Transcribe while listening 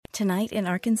Tonight in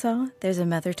Arkansas, there's a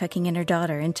mother tucking in her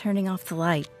daughter and turning off the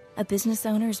light. A business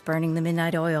owner's burning the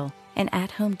midnight oil. An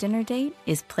at-home dinner date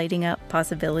is plating up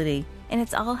possibility. And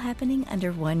it's all happening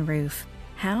under one roof.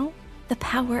 How? The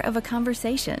power of a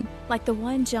conversation, like the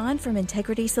one John from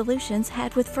Integrity Solutions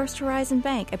had with First Horizon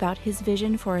Bank about his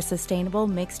vision for a sustainable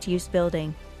mixed-use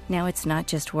building. Now it's not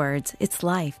just words, it's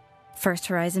life. First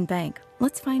Horizon Bank.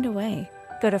 Let's find a way.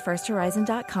 Go to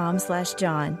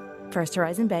firsthorizon.com/John. First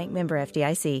Horizon Bank, member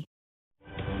FDIC.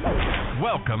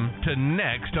 Welcome to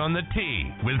Next on the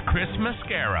Tee with Chris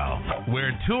Mascaro,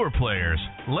 where tour players,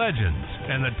 legends,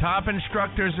 and the top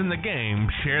instructors in the game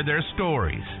share their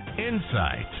stories,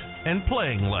 insights, and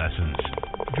playing lessons.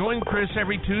 Join Chris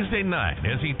every Tuesday night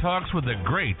as he talks with the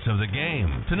greats of the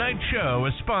game. Tonight's show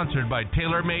is sponsored by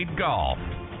TaylorMade Golf,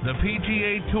 the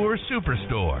PGA Tour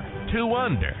Superstore, 2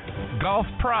 Under, Golf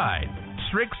Pride,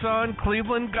 Strixon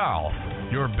Cleveland Golf.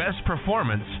 Your best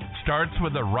performance starts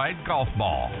with the right golf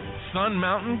ball. Sun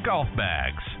Mountain Golf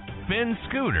Bags. Finn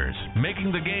Scooters,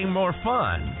 making the game more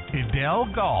fun. Edel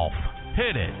Golf.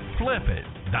 Hit it, flip it,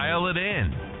 dial it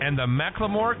in. And the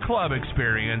Macklemore Club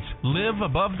Experience, live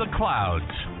above the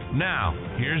clouds. Now,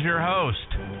 here's your host,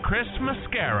 Chris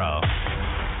Mascaro.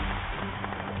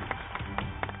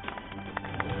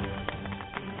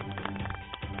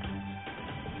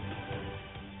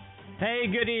 Hey,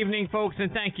 good evening, folks,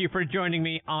 and thank you for joining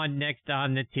me on Next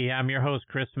on the Tee. I'm your host,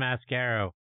 Chris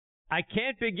Mascaro. I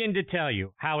can't begin to tell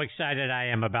you how excited I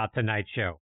am about tonight's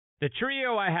show. The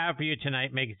trio I have for you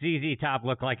tonight makes ZZ Top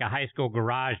look like a high school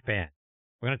garage band.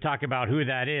 We're going to talk about who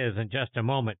that is in just a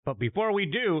moment. But before we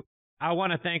do, I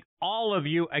want to thank all of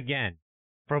you again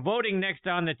for voting Next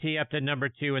on the Tee up to number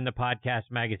 2 in the Podcast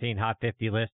Magazine Hot 50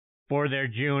 list for their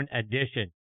June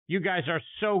edition. You guys are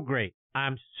so great.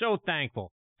 I'm so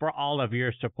thankful for all of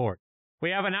your support. We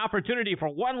have an opportunity for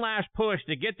one last push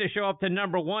to get the show up to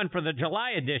number 1 for the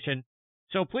July edition,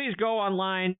 so please go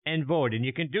online and vote, and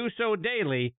you can do so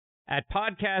daily at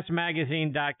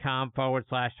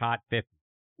podcastmagazine.com/hot50.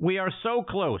 We are so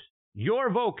close. Your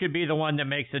vote could be the one that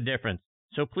makes a difference,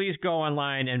 so please go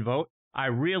online and vote. I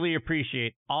really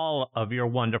appreciate all of your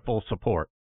wonderful support.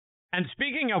 And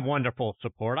speaking of wonderful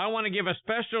support, I want to give a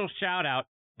special shout out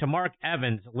to Mark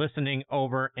Evans listening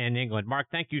over in England. Mark,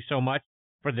 thank you so much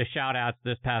for the shout-outs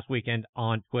this past weekend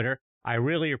on Twitter. I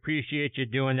really appreciate you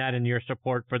doing that and your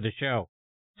support for the show.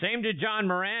 Same to John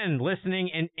Moran listening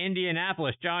in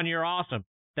Indianapolis. John, you're awesome.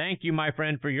 Thank you, my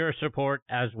friend, for your support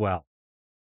as well.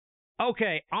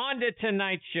 Okay, on to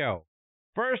tonight's show.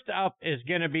 First up is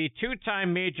going to be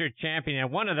two-time major champion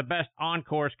and one of the best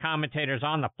on-course commentators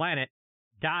on the planet,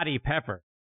 Dottie Pepper.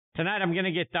 Tonight, I'm going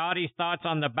to get Dottie's thoughts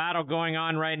on the battle going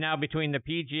on right now between the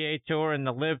PGA Tour and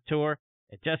the LIV Tour.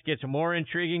 It just gets more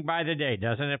intriguing by the day,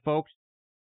 doesn't it, folks?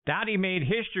 Dottie made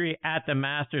history at the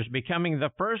Masters, becoming the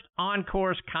first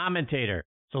on-course commentator.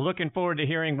 So looking forward to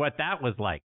hearing what that was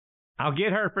like. I'll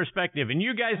get her perspective. And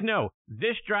you guys know,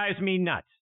 this drives me nuts.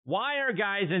 Why are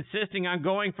guys insisting on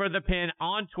going for the pin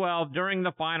on 12 during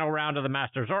the final round of the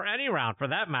Masters, or any round for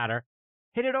that matter?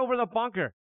 Hit it over the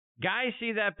bunker. Guys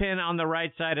see that pin on the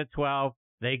right side of 12,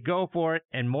 they go for it,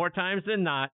 and more times than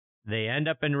not, they end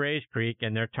up in Rays Creek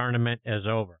and their tournament is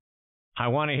over. I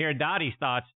want to hear Dottie's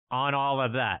thoughts on all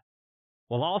of that.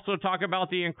 We'll also talk about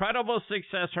the incredible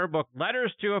success her book,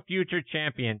 Letters to a Future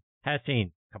Champion, has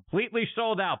seen. Completely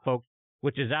sold out, folks,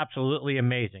 which is absolutely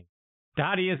amazing.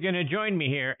 Dottie is going to join me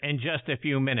here in just a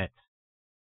few minutes.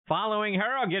 Following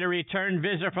her, I'll get a return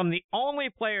visit from the only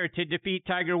player to defeat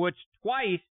Tiger Woods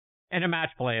twice in a match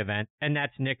play event, and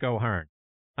that's Nick O'Hearn.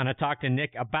 I'm going to talk to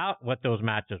Nick about what those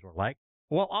matches were like.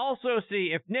 We'll also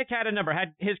see if Nick had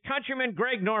his countryman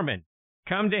Greg Norman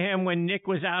come to him when Nick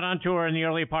was out on tour in the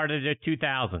early part of the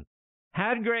 2000s.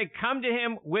 Had Greg come to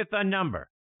him with a number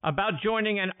about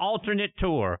joining an alternate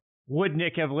tour, would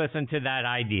Nick have listened to that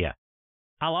idea?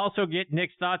 I'll also get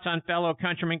Nick's thoughts on fellow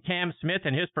countryman Cam Smith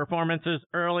and his performances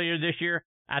earlier this year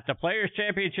at the Players'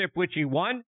 Championship, which he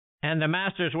won, and the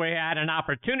Masters, where he had an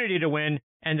opportunity to win,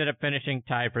 ended up finishing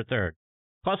tied for third.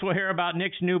 Plus, we'll hear about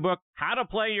Nick's new book, How to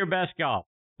Play Your Best Golf.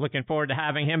 Looking forward to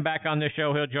having him back on the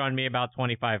show. He'll join me about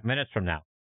 25 minutes from now.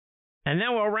 And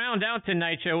then we'll round out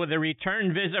tonight's show with a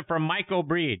return visit from Michael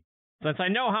Breed. Since I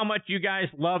know how much you guys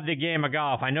love the game of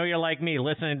golf, I know you're like me,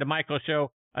 listening to Michael's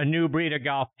show, A New Breed of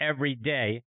Golf, every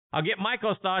day. I'll get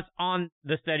Michael's thoughts on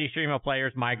the steady stream of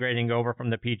players migrating over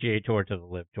from the PGA Tour to the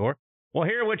LIV Tour. We'll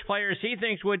hear which players he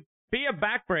thinks would be a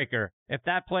backbreaker if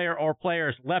that player or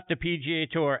players left the PGA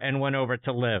Tour and went over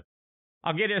to LIV.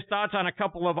 I'll get his thoughts on a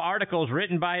couple of articles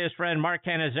written by his friend Mark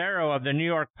Cannizzaro of the New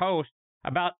York Post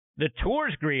about The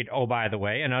tour's greed, oh, by the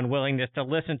way, and unwillingness to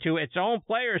listen to its own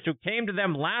players who came to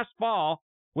them last fall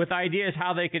with ideas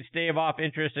how they could stave off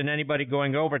interest in anybody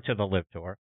going over to the LIV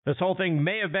Tour. This whole thing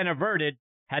may have been averted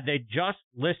had they just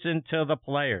listened to the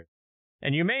players.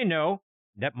 And you may know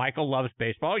that Michael loves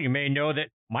baseball. You may know that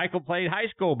Michael played high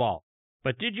school ball.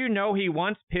 But did you know he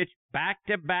once pitched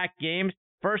back-to-back games?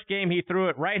 First game he threw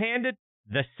it right-handed.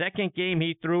 The second game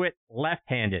he threw it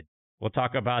left-handed. We'll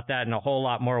talk about that and a whole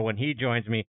lot more when he joins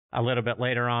me a little bit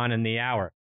later on in the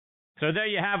hour. So there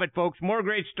you have it, folks. More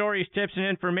great stories, tips, and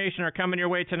information are coming your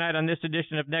way tonight on this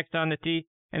edition of Next on the Tee.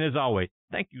 And as always,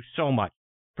 thank you so much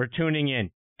for tuning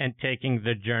in and taking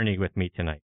the journey with me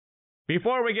tonight.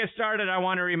 Before we get started, I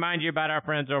want to remind you about our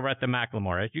friends over at the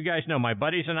Macklemore. As you guys know, my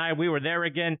buddies and I, we were there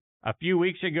again a few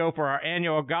weeks ago for our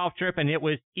annual golf trip, and it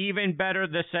was even better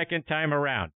the second time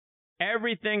around.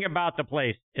 Everything about the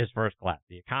place is first class.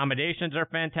 The accommodations are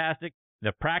fantastic.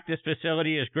 The practice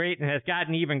facility is great and has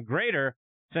gotten even greater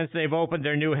since they've opened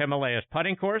their new Himalayas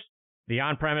putting course. The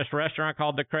on-premise restaurant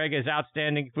called The Craig is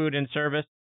outstanding food and service.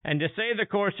 And to say the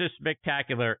course is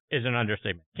spectacular is an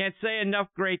understatement. Can't say enough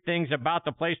great things about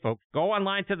the place, folks. Go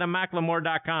online to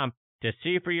themacklemore.com to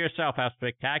see for yourself how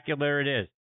spectacular it is.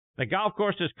 The golf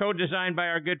course is co-designed by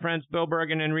our good friends Bill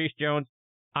Bergen and Reese Jones.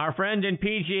 Our friend and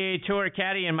PGA Tour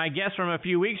caddy and my guest from a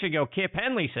few weeks ago, Kip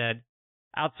Henley, said,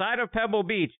 outside of Pebble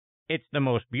Beach, it's the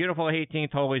most beautiful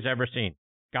 18th hole he's ever seen.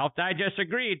 Golf Digest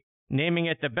agreed, naming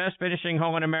it the best finishing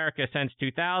hole in America since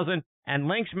 2000, and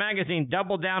Links Magazine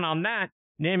doubled down on that,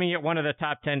 naming it one of the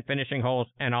top 10 finishing holes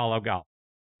in all of golf.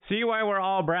 See why we're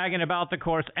all bragging about the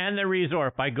course and the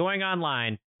resort by going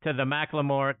online to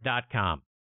themacklemore.com.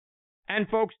 And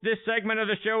folks, this segment of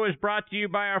the show is brought to you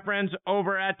by our friends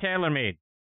over at TaylorMade.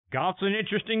 Golf's an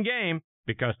interesting game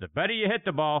because the better you hit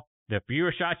the ball, the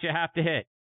fewer shots you have to hit.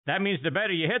 That means the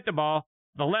better you hit the ball,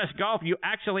 the less golf you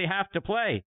actually have to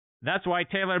play. That's why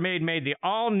TaylorMade made the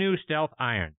all-new Stealth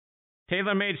Iron.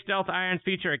 TaylorMade Stealth Irons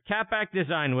feature a catback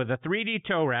design with a 3D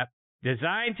toe wrap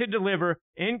designed to deliver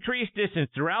increased distance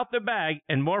throughout the bag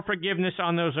and more forgiveness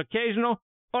on those occasional,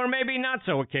 or maybe not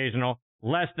so occasional,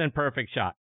 less than perfect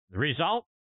shots. The result?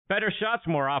 Better shots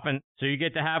more often, so you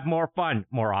get to have more fun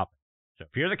more often. So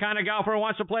if you're the kind of golfer who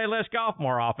wants to play less golf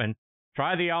more often,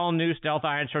 try the all-new Stealth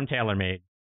Irons from TaylorMade.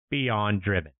 Beyond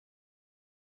driven.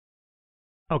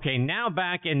 Okay, now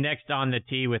back in Next on the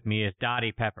Tee with me is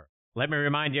Dottie Pepper. Let me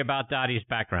remind you about Dottie's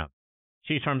background.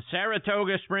 She's from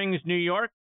Saratoga Springs, New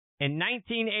York. In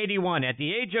 1981, at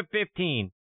the age of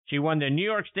 15, she won the New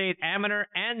York State Amateur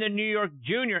and the New York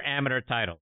Junior Amateur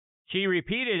title. She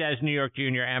repeated as New York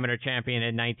Junior Amateur champion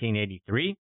in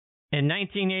 1983. In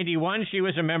 1981, she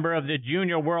was a member of the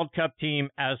Junior World Cup team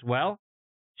as well.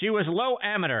 She was low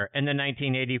amateur in the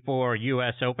 1984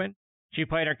 U.S. Open. She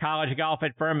played her college golf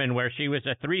at Furman, where she was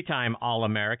a three-time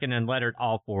All-American and lettered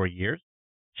all 4 years.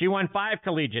 She won 5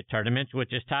 collegiate tournaments,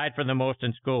 which is tied for the most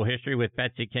in school history with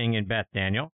Betsy King and Beth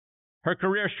Daniel. Her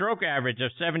career stroke average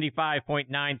of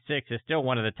 75.96 is still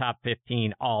one of the top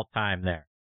 15 all-time there.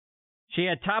 She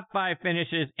had top 5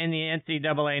 finishes in the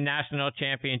NCAA National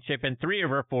Championship in 3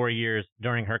 of her 4 years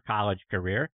during her college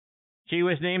career. She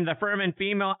was named the Furman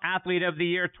Female Athlete of the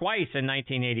Year twice in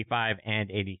 1985 and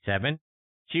 87.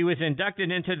 She was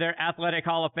inducted into their Athletic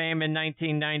Hall of Fame in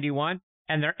 1991,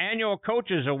 and their annual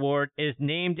Coaches Award is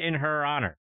named in her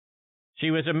honor.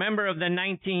 She was a member of the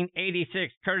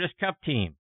 1986 Curtis Cup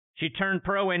team. She turned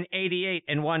pro in 88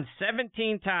 and won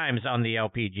 17 times on the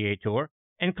LPGA Tour,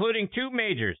 including 2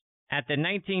 majors at the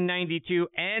 1992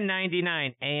 and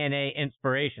 99 ANA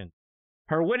Inspirations.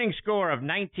 Her winning score of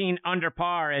 19 under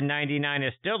par in 99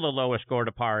 is still the lowest score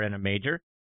to par in a major.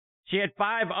 She had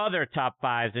 5 other top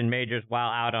 5s in majors while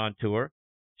out on tour.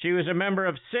 She was a member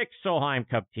of 6 Solheim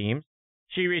Cup teams.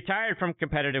 She retired from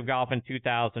competitive golf in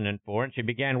 2004, and she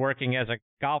began working as a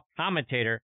golf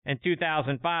commentator in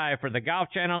 2005 for the Golf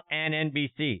Channel and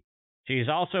NBC. She's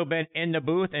also been in the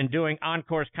booth and doing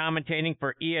on-course commentating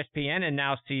for ESPN and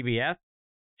now CBS.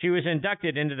 She was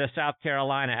inducted into the South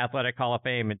Carolina Athletic Hall of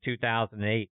Fame in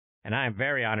 2008, and I am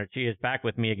very honored she is back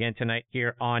with me again tonight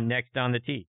here on Next on the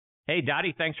Tee. Hey,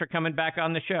 Dottie, thanks for coming back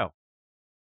on the show.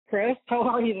 Chris, how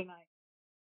are you tonight?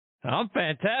 I'm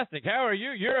fantastic. How are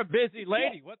you? You're a busy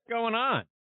lady. What's going on?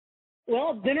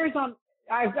 Well, dinner's on.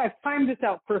 I've timed this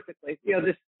out perfectly. You know,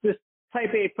 this type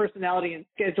A personality and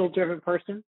schedule-driven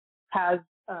person has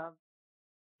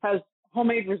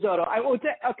homemade risotto. I would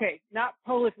say, okay, not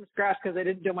totally from scratch because I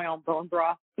didn't do my own bone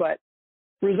broth, but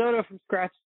risotto from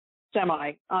scratch,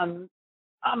 semi on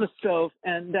the stove,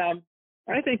 and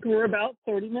I think we're about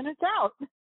 30 minutes out.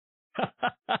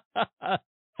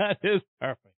 That is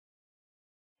perfect.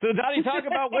 So, Dottie, talk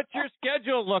about what your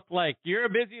schedule looked like. You're a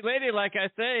busy lady, like I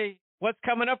say. What's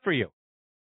coming up for you?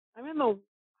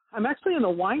 I'm actually in the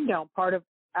wind down part of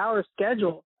our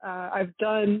schedule. I've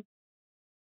done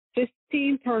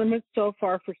 15 tournaments so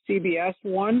far for CBS.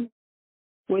 One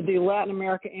with the Latin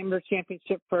America Amateur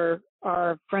Championship for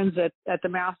our friends at the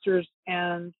Masters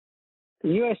and the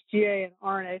USGA and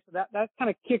RNA. So that kind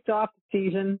of kicked off the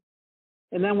season.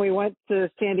 And then we went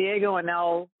to San Diego, and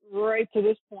now right to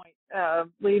this point,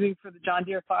 leaving for the John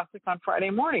Deere Classic on Friday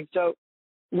morning. So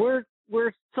we're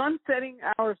sunsetting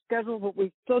our schedule, but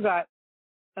we've still got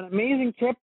an amazing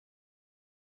trip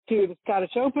to the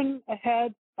Scottish Open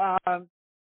ahead,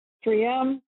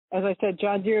 3M, as I said,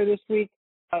 John Deere this week,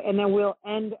 and then we'll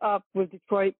end up with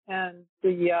Detroit and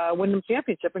the Wyndham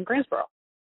Championship in Greensboro.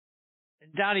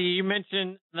 Dottie, you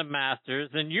mentioned the Masters,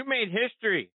 and you made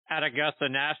history at Augusta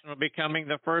National, becoming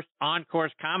the first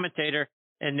on-course commentator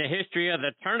in the history of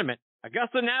the tournament.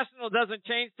 Augusta National doesn't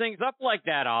change things up like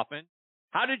that often.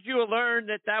 How did you learn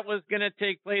that was going to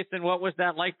take place, and what was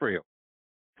that like for you?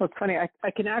 So it's funny.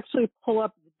 I can actually pull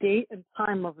up the date and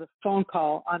time of the phone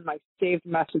call on my saved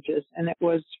messages, and it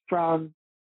was from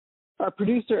our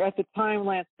producer at the time,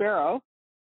 Lance Barrow,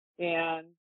 and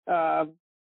well,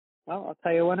 I'll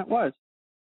tell you when it was.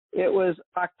 It was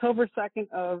October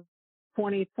 2nd of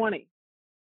 2020,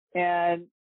 and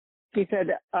he said,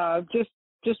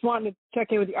 just wanted to check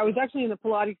in with you. I was actually in the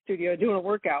Pilates studio doing a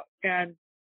workout, and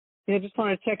just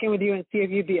wanted to check in with you and see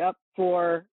if you'd be up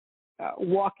for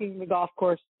walking the golf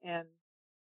course and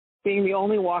being the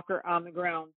only walker on the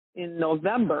ground in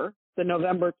November, the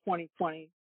November 2020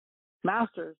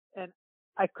 Masters. And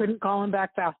I couldn't call him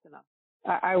back fast enough.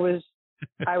 I was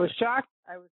shocked.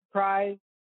 I was surprised.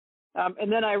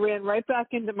 And then I ran right back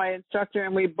into my instructor,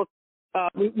 and we booked.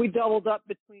 We doubled up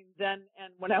between then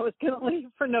and when I was going to leave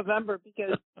for November,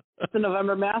 because the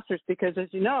November Masters. Because as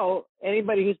you know,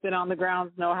 anybody who's been on the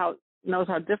grounds knows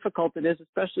how difficult it is,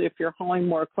 especially if you're hauling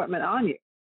more equipment on you.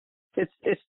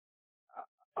 It's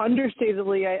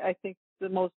understatedly, I think, the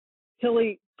most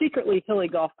secretly hilly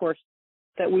golf course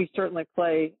that we certainly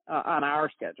play on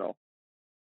our schedule.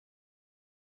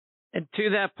 And to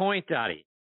that point, Dottie,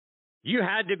 you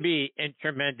had to be in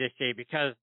tremendous shape,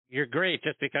 because you're great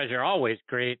just because you're always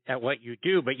great at what you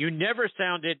do, but you never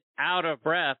sounded out of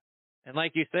breath. And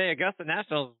like you say, Augusta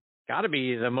National's got to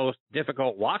be the most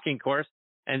difficult walking course.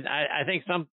 And I think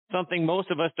something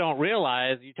most of us don't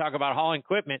realize, you talk about hauling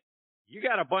equipment, you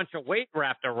got a bunch of weight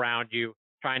wrapped around you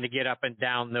trying to get up and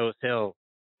down those hills.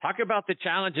 Talk about the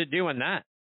challenge of doing that.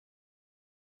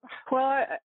 Well,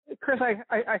 Chris,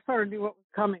 I sort of knew what was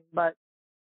coming, but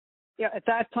yeah, at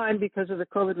that time, because of the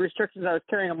COVID restrictions, I was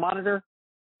carrying a monitor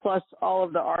plus all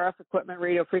of the RF equipment,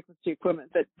 radio frequency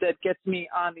equipment that gets me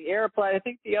on the air. But I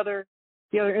think the other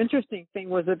interesting thing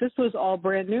was that this was all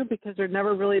brand new, because there'd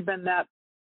never really been that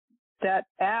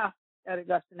ask at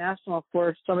Augusta National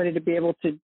for somebody to be able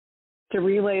to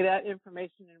relay that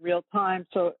information in real time.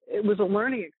 So it was a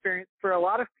learning experience for a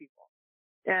lot of people.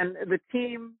 And the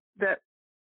team that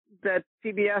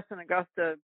CBS and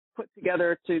Augusta put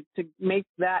together to make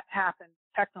that happen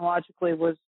technologically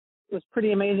was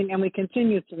pretty amazing. And we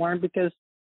continue to learn, because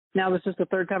now this is the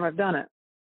third time I've done it.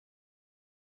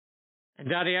 And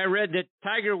Dottie, I read that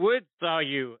Tiger Woods saw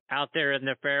you out there in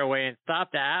the fairway and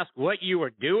stopped to ask what you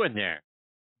were doing there.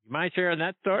 You mind sharing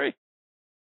that story?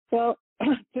 Well,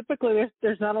 typically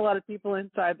there's not a lot of people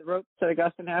inside the ropes at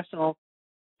Augusta National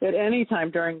at any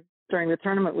time during the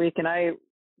tournament week. And I,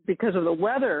 because of the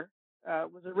weather,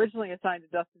 was originally assigned to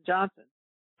Dustin Johnson.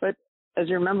 But as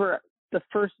you remember, the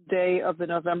first day of the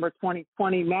November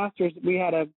 2020 Masters, we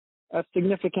had a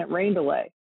significant rain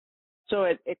delay. So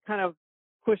it kind of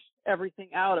pushed everything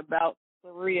out about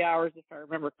 3 hours, if I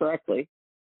remember correctly.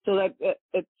 So that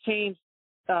it changed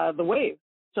the wave.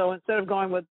 So instead of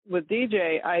going with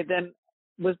DJ, I then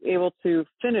was able to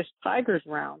finish Tiger's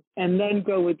round and then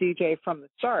go with DJ from the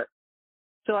start.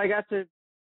 So I got to,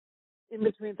 in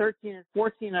between 13 and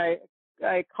 14,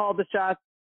 I called the shots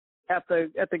at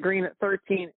the green at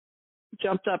 13,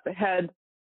 jumped up ahead,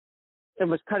 and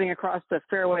was cutting across the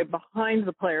fairway behind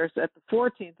the players at the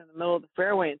 14th in the middle of the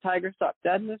fairway, and Tiger stopped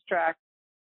dead in his tracks,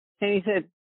 and he said,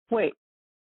 "Wait,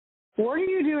 what are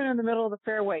you doing in the middle of the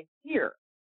fairway here?"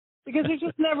 Because there's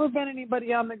just never been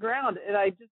anybody on the ground. And I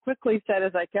just quickly said,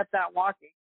 as I kept on walking,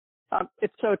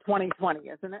 it's so 2020,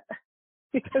 isn't it?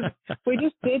 Because we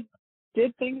just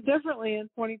did things differently in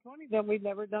 2020 than we'd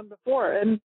never done before.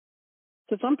 And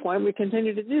to some point, we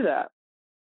continue to do that.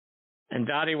 And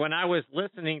Dottie, when I was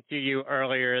listening to you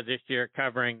earlier this year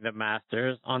covering the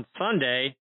Masters, on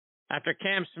Sunday, after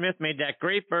Cam Smith made that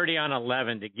great birdie on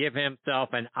 11 to give himself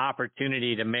an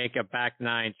opportunity to make a back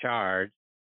nine charge.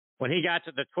 When he got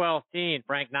to the 12th tee,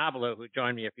 Frank Nobilo, who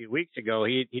joined me a few weeks ago,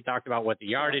 he talked about what the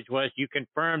yardage was. You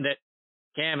confirmed that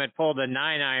Cam had pulled a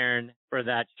 9-iron for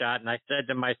that shot. And I said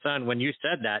to my son, when you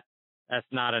said that, that's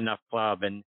not enough club.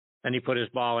 And then he put his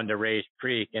ball into Raised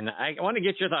Creek. And I want to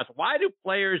get your thoughts. Why do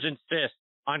players insist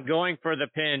on going for the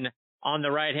pin on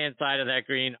the right-hand side of that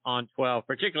green on 12,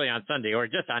 particularly on Sunday, or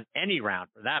just on any round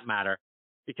for that matter?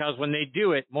 Because when they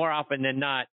do it, more often than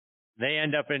not, they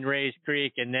end up in Raised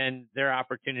Creek, and then their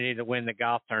opportunity to win the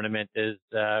golf tournament is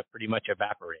pretty much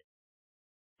evaporated.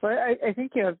 But I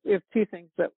think you have two things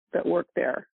that work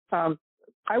there.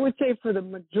 I would say for the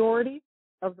majority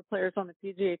of the players on the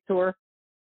PGA Tour,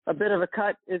 a bit of a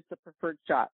cut is the preferred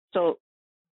shot. So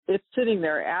it's sitting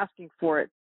there asking for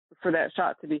that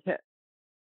shot to be hit.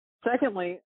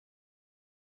 Secondly,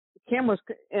 Cam was,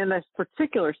 in this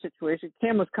particular situation,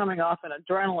 Cam was coming off an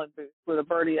adrenaline boost with a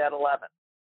birdie at 11.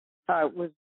 Was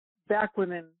back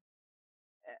within,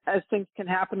 as things can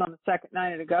happen on the second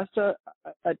nine at Augusta,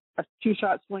 a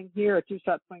two-shot swing here, a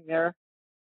two-shot swing there.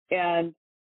 And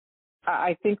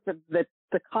I think that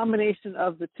the combination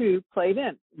of the two played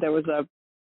in. There was a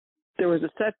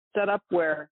set up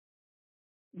where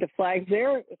the flag's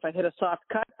there. If I hit a soft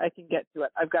cut, I can get to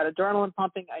it. I've got adrenaline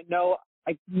pumping. I know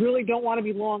I really don't want to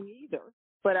be long either.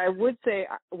 But I would say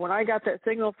when I got that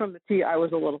signal from the tee, I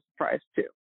was a little surprised too.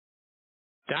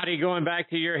 Dottie, going back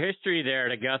to your history there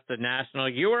at Augusta National,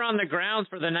 you were on the grounds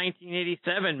for the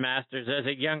 1987 Masters as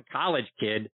a young college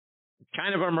kid. It's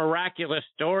kind of a miraculous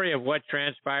story of what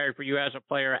transpired for you as a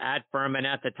player at Furman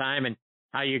at the time and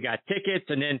how you got tickets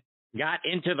and then got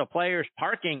into the players'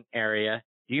 parking area.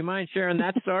 Do you mind sharing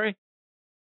that story?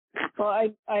 Well,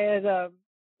 I had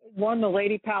won the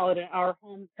Lady Paladin, our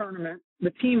home tournament.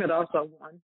 The team had also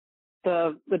won.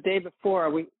 The day before,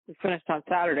 we finished on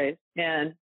Saturdays,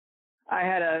 and I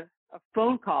had a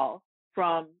phone call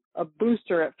from a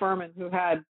booster at Furman who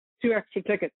had 2 extra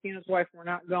tickets. He and his wife were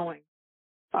not going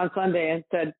on Sunday, and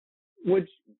said, would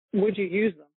you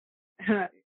use them?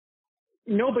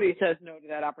 Nobody says no to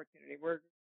that opportunity. We're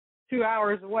 2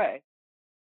 hours away.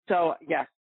 So, yes,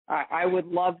 I would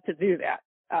love to do that,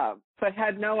 but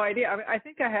had no idea. I mean, I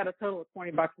think I had a total of $20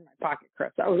 in my pocket,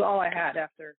 Chris. That was all I had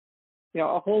after,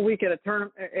 a whole week at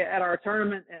our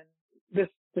tournament, and this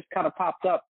just kind of popped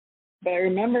up. But I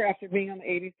remember after being on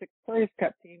the 86 Players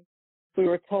Cup team, we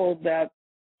were told that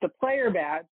the player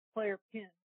badge, player pin,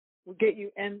 would get you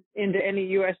into any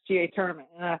USGA tournament.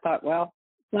 And I thought, well,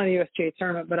 it's not a USGA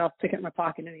tournament, but I'll stick it in my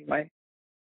pocket anyway.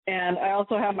 And I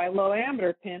also have my low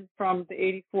amateur pin from the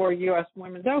 84 U.S.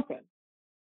 Women's Open.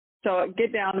 So I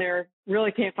get down there,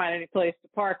 really can't find any place to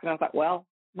park. And I thought, well,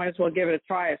 might as well give it a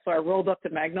try. So I rolled up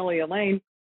to Magnolia Lane,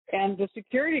 and the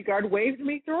security guard waved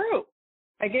me through.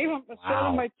 I gave him a showed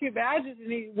him my 2 badges,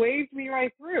 and he waved me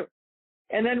right through.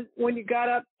 And then when you got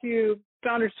up to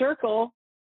Founders Circle,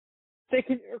 or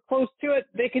close to it,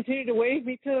 they continued to wave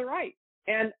me to the right.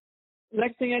 And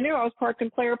next thing I knew, I was parked in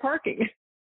player parking.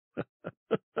 It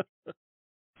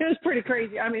was pretty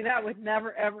crazy. I mean, that would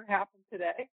never, ever happen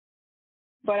today.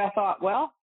 But I thought,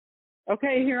 well,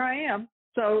 okay, here I am.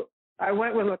 So I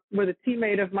went with a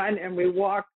teammate of mine, and we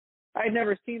walked. I'd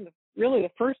never seen the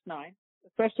first 9,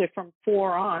 especially from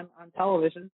 4 on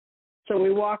television. So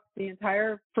we walked the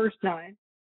entire first 9.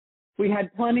 We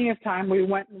had plenty of time. We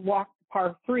went and walked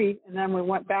par 3, and then we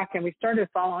went back and we started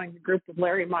following the group of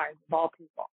Larry Myers, of all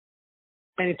people.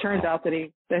 And it turns out that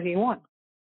he won.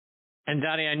 And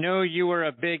Dottie, I know you were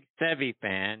a big Seve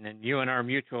fan, and you and our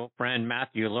mutual friend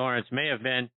Matthew Lawrence may have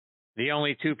been the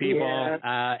only 2 people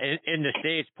in the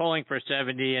States pulling for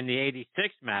 70 in the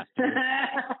 86 Masters.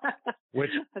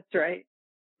 That's right.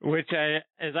 Which,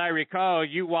 as I recall,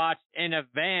 you watched in a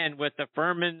van with the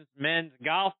Furman's men's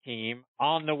golf team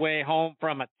on the way home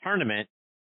from a tournament.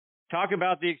 Talk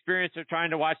about the experience of trying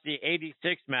to watch the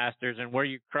 86 Masters, and were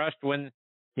you crushed when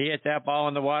he hit that ball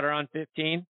in the water on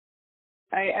 15?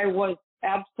 I was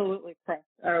absolutely crushed.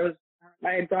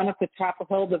 I had gone up to Chapel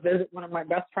Hill to visit one of my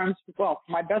best friends. Well,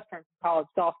 my best friend from college,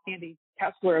 golf, Candy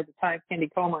Kessler at the time, Candy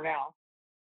Comer now,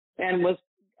 and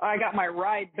I got my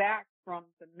ride back from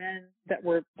the men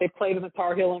they played in the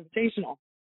Tar Heel Invitational.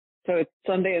 So it's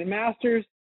Sunday at the Masters,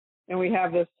 and we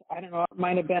have this, I don't know, it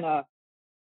might have been a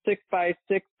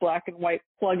 6x6 black and white,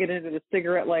 plug it into the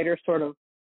cigarette lighter sort of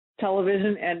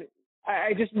television. And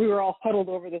we were all huddled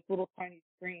over this little tiny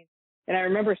screen. And I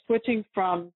remember switching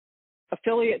from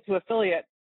affiliate to affiliate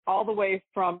all the way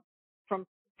from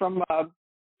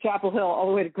Chapel Hill all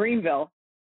the way to Greenville.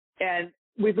 And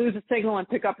we'd lose a signal and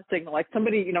pick up a signal, like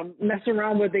somebody, mess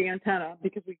around with the antenna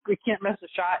because we can't miss a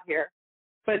shot here.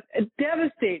 But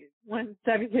devastated when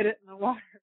Sevy hit it in the water.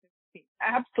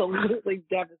 Absolutely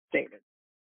devastated.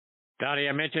 Dottie,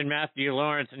 I mentioned Matthew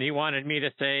Lawrence, and he wanted me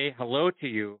to say hello to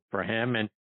you for him. And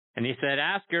he said,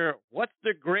 ask her, what's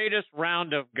the greatest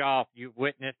round of golf you've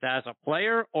witnessed as a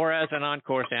player or as an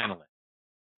on-course analyst?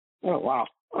 Oh, wow.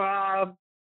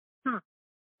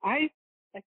 I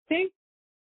think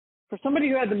for somebody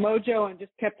who had the mojo and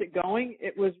just kept it going,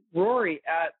 it was Rory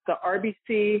at the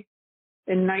RBC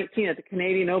in 19 at the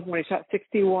Canadian Open when he shot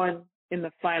 61 in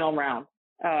the final round.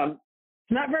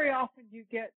 Not very often you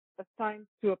get assigned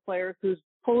to a player who's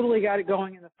totally got it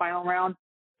going in the final round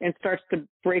and starts to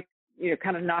break,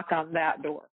 kind of knock on that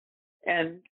door.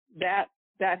 And that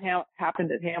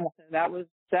happened at Hamilton. That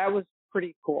was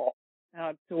pretty cool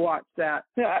to watch that.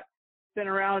 So I've been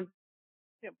around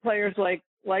players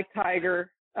like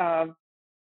Tiger, and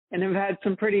have had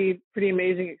some pretty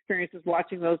amazing experiences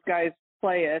watching those guys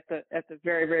play at the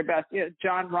very, very best.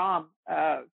 John Rahm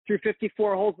threw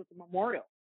 54 holes at the Memorial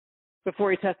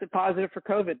before he tested positive for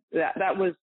COVID. That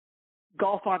was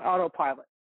golf on autopilot,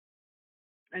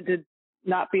 and to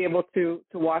not be able to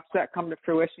watch that come to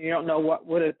fruition, you don't know what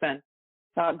would have been.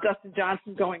 Dustin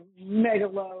Johnson going mega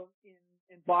low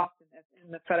in Boston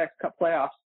in the FedEx Cup playoffs.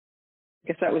 I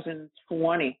guess that was in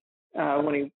 20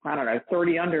 when he,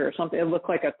 30 under or something. It looked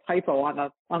like a typo on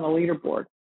the leaderboard.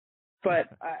 But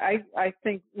I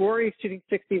think Rory shooting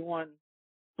 61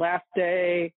 last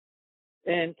day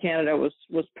in Canada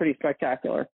was pretty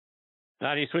spectacular.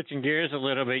 Dottie, switching gears a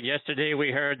little bit. Yesterday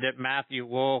we heard that Matthew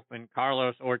Wolff and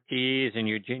Carlos Ortiz and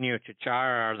Eugenio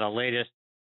Chichara are the latest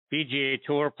PGA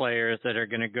Tour players that are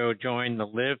going to go join the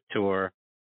LIV Tour.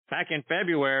 Back in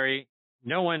February,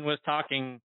 no one was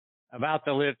talking about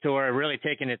the LIV Tour, really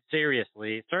taking it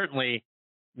seriously. Certainly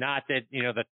not that,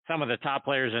 some of the top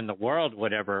players in the world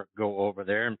would ever go over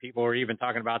there. And people were even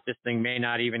talking about this thing may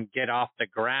not even get off the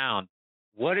ground.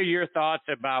 What are your thoughts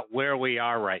about where we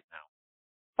are right now?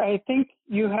 I think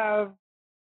you have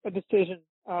a decision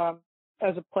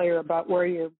as a player about where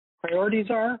your priorities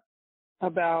are,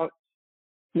 about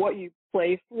what you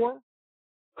play for,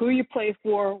 who you play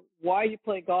for, why you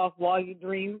play golf, why you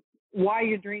dreamed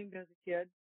as a kid.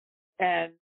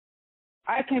 And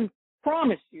I can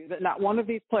promise you that not one of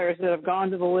these players that have gone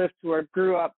to the LIV Tour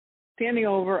grew up standing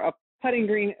over a putting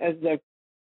green as the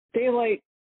daylight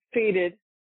faded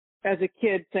as a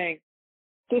kid saying,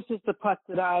 this is the putt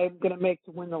that I'm going to make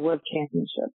to win the LIV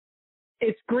Championship.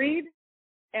 It's greed,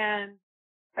 and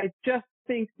I just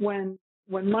think when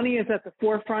money is at the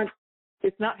forefront,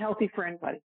 it's not healthy for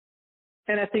anybody.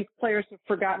 And I think players have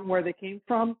forgotten where they came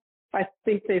from. I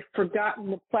think they've forgotten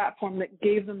the platform that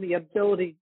gave them the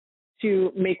ability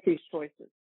to make these choices.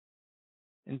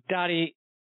 And Dottie,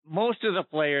 most of the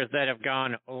players that have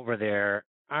gone over there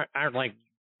aren't like,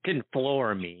 didn't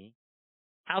floor me,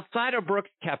 outside of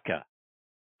Brooks Koepka,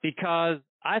 because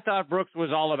I thought Brooks was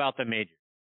all about the majors.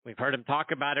 We've heard him talk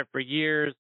about it for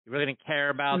years. He really didn't care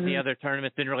about the other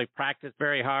tournaments, didn't really practice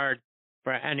very hard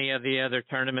for any of the other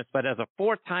tournaments. But as a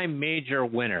four-time major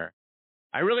winner,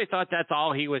 I really thought that's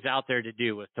all he was out there to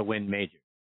do, was to win majors.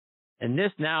 And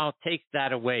this now takes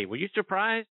that away. Were you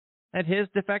surprised at his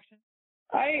defection?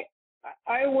 I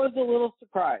was a little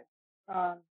surprised.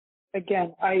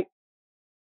 Again, I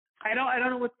don't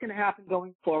know what's going to happen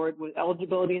going forward with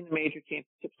eligibility in the major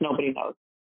championships. Nobody knows.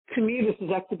 To me, this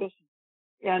is exhibition.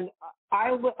 And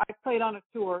I played on a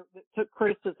tour that took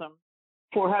criticism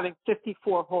for having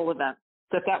 54-hole events,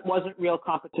 that wasn't real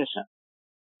competition.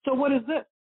 So what is this?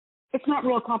 It's not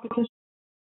real competition.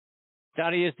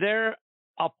 Dottie, is there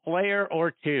a player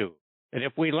or two that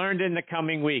if we learned in the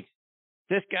coming weeks,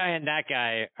 this guy and that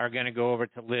guy are going to go over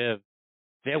to LIV,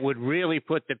 that would really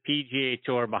put the PGA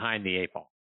Tour behind the eight ball?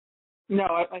 No,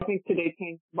 I think today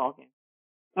changed the ballgame.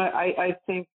 I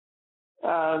think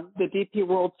the DP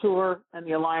World Tour and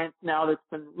the alliance now that's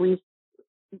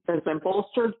been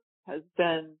bolstered, has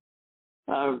been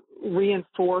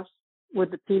reinforced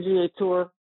with the PGA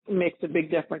Tour. It makes a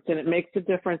big difference, and it makes a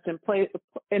difference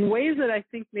in ways that I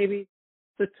think maybe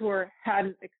the tour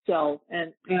hadn't excelled.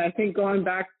 And I think going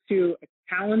back to a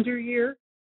calendar year,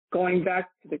 going back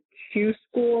to the Q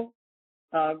school,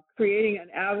 creating an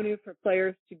avenue for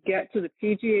players to get to the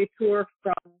PGA Tour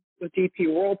from the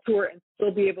DP World Tour and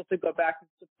still be able to go back and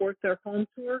support their home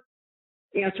tour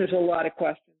answers a lot of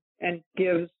questions and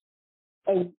gives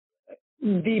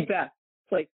the best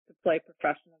place to play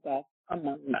professional golf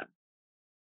among men.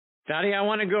 Dottie, I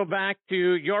want to go back to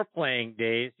your playing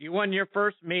days. You won your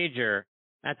first major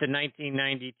at the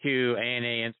 1992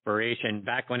 ANA Inspiration,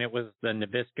 back when it was the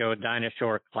Nabisco Dinah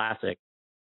Shore Classic.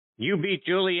 You beat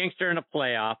Julie Inkster in a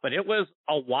playoff, but it was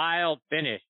a wild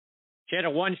finish. She had a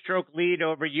one-stroke lead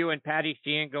over you and Patty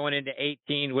Sheehan going into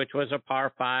 18, which was a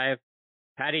par 5.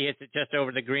 Patty hits it just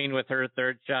over the green with her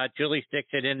third shot. Julie sticks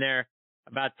it in there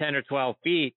about 10 or 12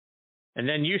 feet. And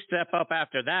then you step up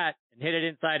after that and hit it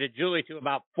inside of Julie to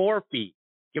about 4 feet.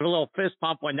 Give a little fist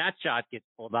pump when that shot gets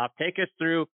pulled off. Take us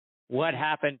through what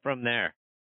happened from there.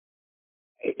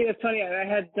 It's funny. I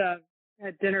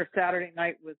had dinner Saturday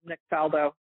night with Nick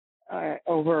Faldo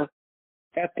over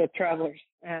at the Travelers,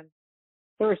 and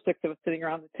there were 6 of us sitting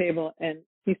around the table, and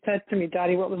he said to me,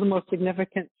 Dottie, what was the most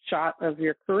significant shot of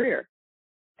your career?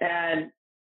 And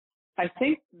I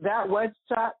think that wedge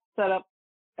shot set up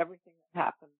everything that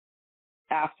happened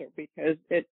after, because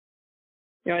it,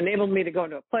 enabled me to go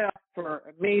into a playoff for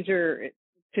a major. It,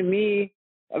 to me,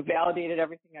 validated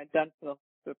everything I'd done for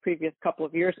the previous couple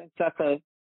of years and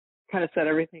kind of set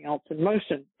everything else in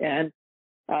motion. And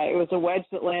it was a wedge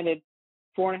that landed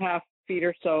 4.5 feet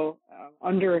or so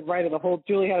under and right of the hole.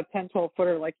 Julie had a 10-12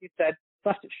 footer, like you said,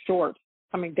 left it short,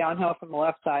 coming downhill from the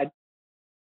left side.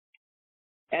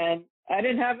 And I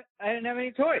didn't have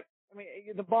any choice. I mean,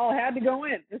 the ball had to go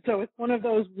in. And so it's one of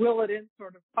those will it in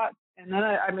sort of putts. And then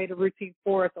I made a routine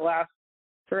 4 at the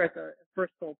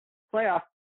first hole playoff.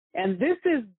 And this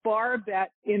is bar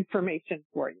bet information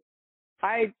for you.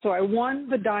 So I won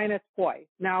the Dyna twice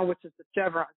now, which is the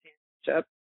Chevron Championship.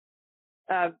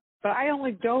 But I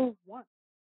only dove once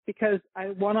because I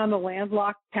won on the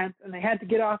landlocked 10th and they had to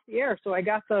get off the air. So I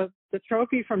got the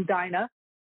trophy from Dyna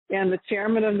and the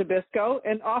chairman of Nabisco,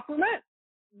 and off we went.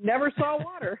 Never saw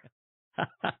water,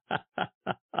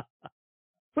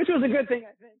 which was a good thing,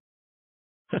 I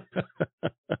think.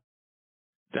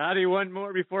 Dottie, one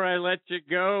more before I let you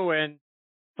go, and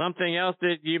something else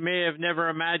that you may have never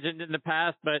imagined in the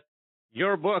past, but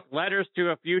your book, Letters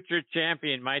to a Future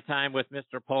Champion, My Time with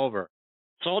Mr. Pulver,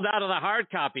 sold out of the hard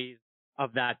copies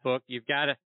of that book. You got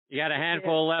a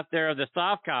handful left there of the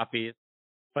soft copies,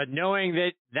 but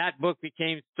knowing that book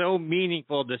became so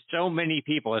meaningful to so many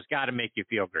people has got to make you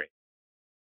feel great.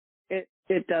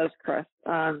 It does, Chris.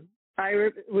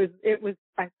 It was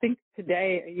I think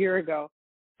today, a year ago,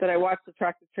 that I watched the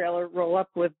tractor trailer roll up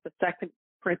with the second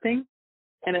printing,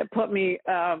 and it put me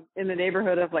in the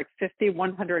neighborhood of like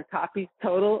 100 copies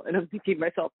total. And I'm thinking to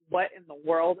myself, what in the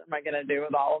world am I going to do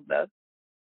with all of this?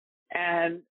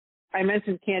 And I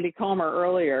mentioned Candy Comer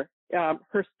earlier.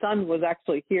 Her son was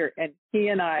actually here, and he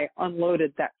and I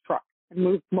unloaded that truck and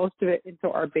moved most of it into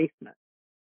our basement.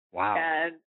 Wow!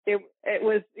 And it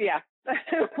was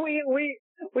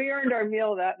we earned our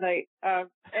meal that night.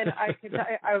 And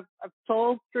I've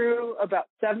sold through about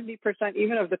 70%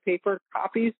 even of the paper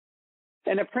copies,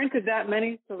 and I printed that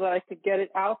many so that I could get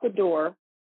it out the door,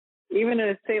 even in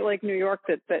a state like New York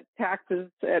that taxes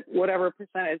at whatever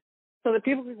percentage, so that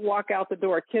people could walk out the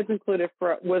door, kids included,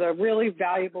 with a really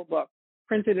valuable book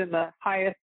printed in the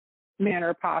highest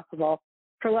manner possible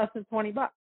for less than $20.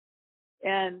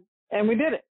 And we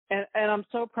did it. And I'm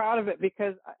so proud of it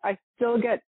because I still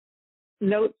get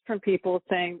notes from people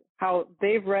saying how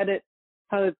they've read it,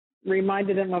 how it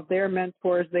reminded them of their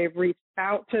mentors. They've reached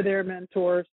out to their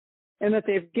mentors, and that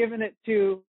they've given it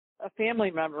to a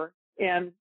family member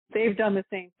and they've done the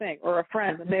same thing, or a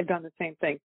friend and they've done the same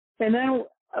thing. And then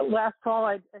last fall,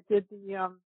 I did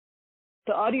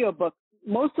the audio book,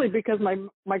 mostly because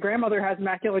my grandmother has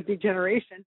macular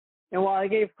degeneration, and while I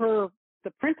gave her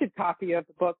the printed copy of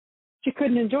the book, she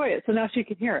couldn't enjoy it, so now she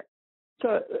can hear it.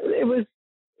 So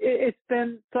it's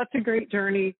been such a great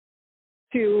journey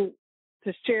to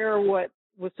share what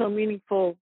was so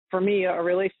meaningful for me, a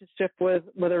relationship with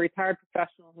a retired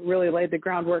professional who really laid the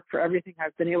groundwork for everything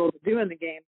I've been able to do in the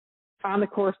game, on the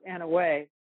course and away.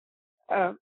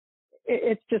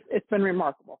 It's been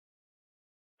remarkable.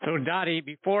 So, Dottie,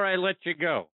 before I let you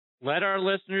go, let our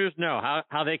listeners know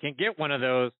how they can get one of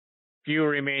those few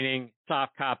remaining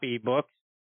soft copy books,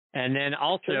 and then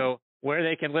also where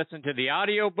they can listen to the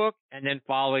audio book and then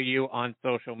follow you on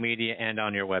social media and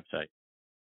on your website.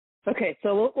 Okay,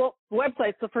 so the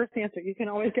website's the first answer. You can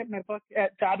always get my book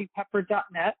at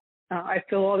dottiepepper.net. I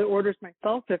fill all the orders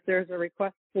myself. If there's a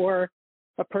request for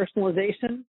a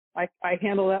personalization, I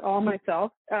handle that all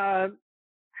myself.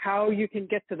 How you can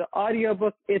get to the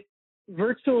audiobook, it's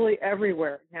virtually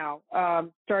everywhere now,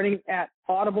 starting at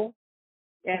Audible,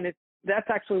 and that's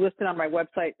actually listed on my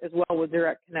website as well with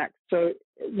Direct Connect. So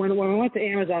when we went to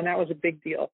Amazon, that was a big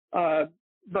deal.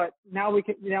 But now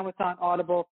it's on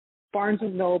Audible, Barnes &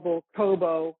 Noble,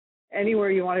 Kobo, anywhere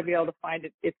you want to be able to find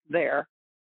it, it's there.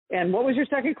 And what was your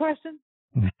second question?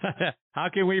 How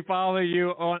can we follow you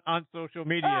on social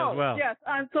media as well? Yes,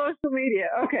 on social media.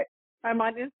 Okay. I'm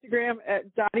on Instagram at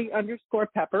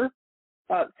Dottie_Pepper.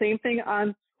 Same thing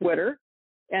on Twitter.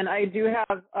 And I do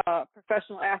have a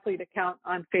professional athlete account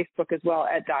on Facebook as well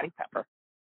at Dottie Pepper.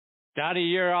 Dottie,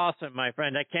 you're awesome, my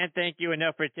friend. I can't thank you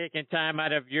enough for taking time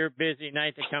out of your busy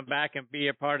night to come back and be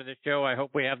a part of the show. I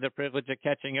hope we have the privilege of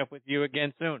catching up with you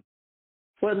again soon.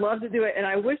 Would love to do it. And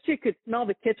I wish you could smell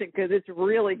the kitchen because it's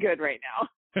really good right now.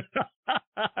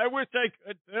 I wish I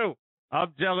could, too.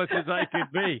 I'm jealous as I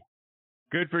could be.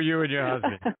 Good for you and your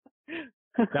husband.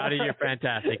 Dottie, you're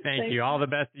fantastic. Thank you. All the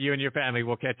best to you and your family.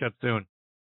 We'll catch up soon.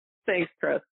 Thanks,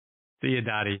 Chris. See you,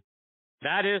 Dottie.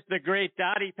 That is the great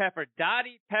Dottie Pepper.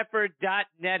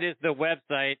 DottiePepper.net is the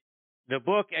website. The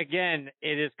book, again,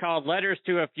 it is called Letters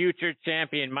to a Future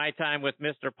Champion, My Time with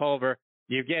Mr. Pulver.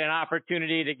 You get an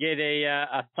opportunity to get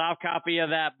a soft copy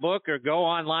of that book or go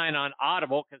online on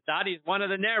Audible because Dottie's one of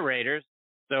the narrators.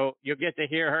 So you'll get to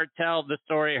hear her tell the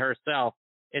story herself.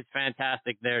 It's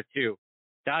fantastic there, too.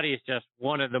 Dottie is just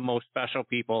one of the most special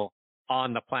people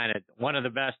on the planet, one of the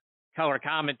best color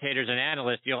commentators and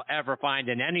analysts you'll ever find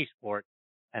in any sport.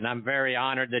 And I'm very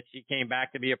honored that she came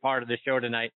back to be a part of the show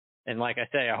tonight. And like I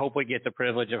say, I hope we get the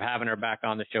privilege of having her back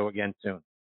on the show again soon.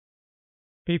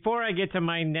 Before I get to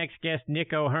my next guest,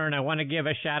 Nick O'Hearn, I want to give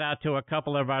a shout out to a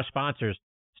couple of our sponsors,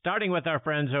 starting with our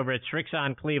friends over at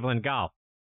Srixon Cleveland Golf.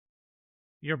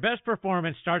 Your best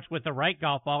performance starts with the right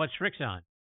golf ball at Srixon.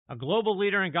 A global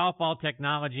leader in golf ball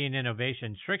technology and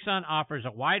innovation, Srixon offers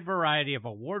a wide variety of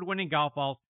award-winning golf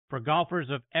balls for golfers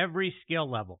of every skill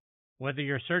level. Whether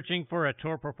you're searching for a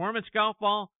tour performance golf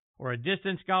ball or a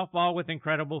distance golf ball with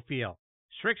incredible feel,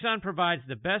 Srixon provides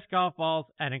the best golf balls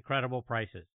at incredible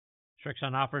prices.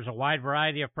 Srixon offers a wide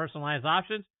variety of personalized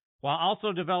options while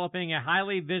also developing a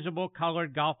highly visible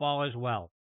colored golf ball as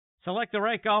well. Select the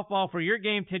right golf ball for your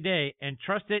game today and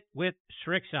trust it with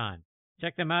Srixon.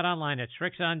 Check them out online at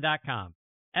Srixon.com.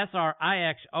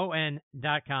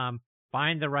 Srixon.com.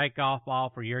 Find the right golf ball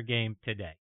for your game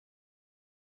today.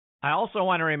 I also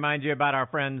want to remind you about our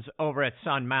friends over at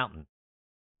Sun Mountain.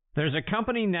 There's a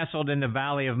company nestled in the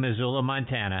valley of Missoula,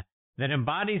 Montana, that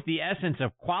embodies the essence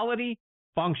of quality,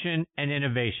 function, and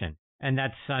innovation, and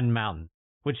that's Sun Mountain,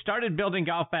 which started building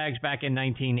golf bags back in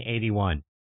 1981.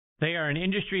 They are an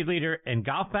industry leader in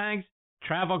golf bags,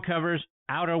 travel covers,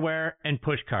 outerwear, and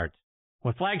push carts.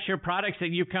 With flagship products that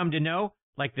you've come to know,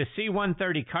 like the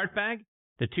C-130 cart bag,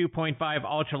 the 2.5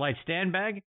 ultralight stand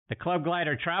bag, the Club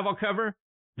Glider travel cover,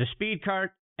 the Speed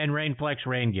Cart, and Rainflex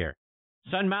rain gear.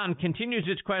 Sun Mountain continues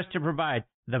its quest to provide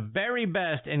the very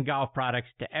best in golf products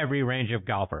to every range of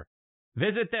golfer.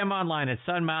 Visit them online at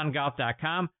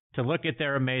sunmountaingolf.com to look at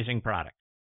their amazing products.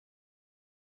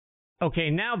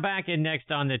 Okay, now back in Next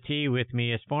on the Tee with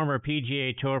me is former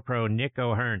PGA Tour pro Nick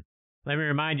O'Hearn. Let me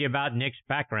remind you about Nick's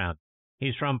background.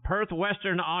 He's from Perth,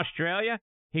 Western Australia.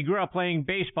 He grew up playing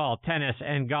baseball, tennis,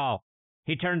 and golf.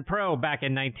 He turned pro back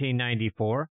in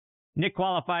 1994. Nick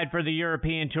qualified for the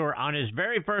European Tour on his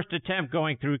very first attempt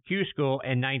going through Q School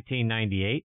in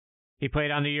 1998. He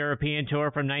played on the European Tour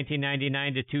from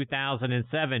 1999 to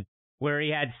 2007, where he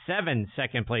had 7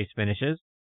 second-place finishes.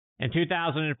 In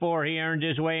 2004, he earned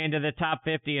his way into the top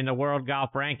 50 in the World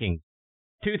Golf Rankings.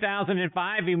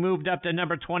 2005, he moved up to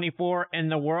number 24 in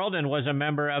the world and was a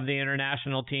member of the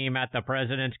international team at the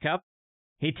President's Cup.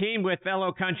 He teamed with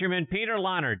fellow countryman Peter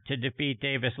Lonard to defeat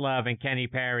Davis Love and Kenny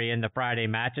Perry in the Friday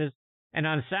matches. And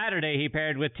on Saturday, he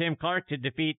paired with Tim Clark to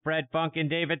defeat Fred Funk and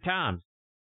David Toms.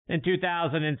 In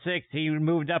 2006, he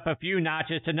moved up a few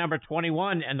notches to number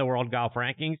 21 in the World Golf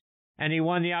Rankings, and he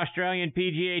won the Australian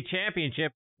PGA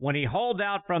Championship when he holed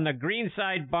out from the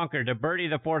greenside bunker to birdie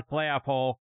the 4th playoff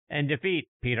hole and defeat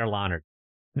Peter Lonard.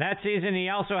 That season, he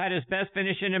also had his best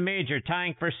finish in a major,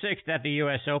 tying for 6th at the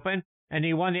U.S. Open, and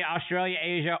he won the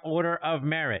Australia-Asia Order of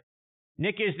Merit.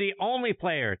 Nick is the only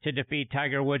player to defeat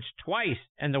Tiger Woods twice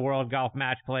in the World Golf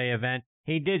Match Play event.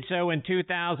 He did so in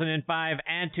 2005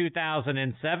 and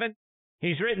 2007.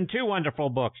 He's written 2 wonderful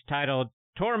books titled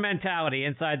Tour Mentality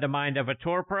Inside the Mind of a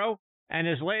Tour Pro, and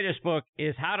his latest book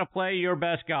is How to Play Your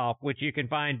Best Golf, which you can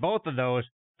find both of those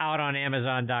out on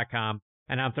Amazon.com.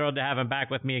 And I'm thrilled to have him back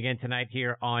with me again tonight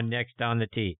here on Next on the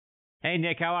Tee. Hey,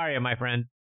 Nick, how are you, my friend?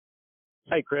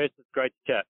 Hey, Chris, it's great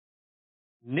to chat.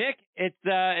 Nick, it's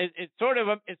sort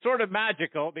of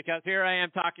magical because here I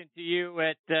am talking to you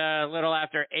at a little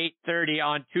after 8:30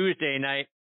 on Tuesday night,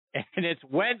 and it's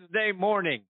Wednesday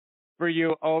morning for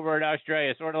you over in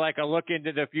Australia. Sort of like a look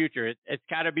into the future. It's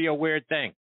got to be a weird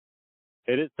thing.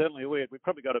 It is certainly weird. We've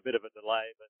probably got a bit of a delay,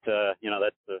 but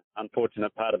that's the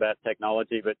unfortunate part about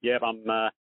technology. But yeah, I'm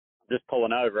just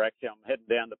pulling over. Actually, I'm heading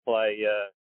down to play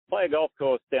a golf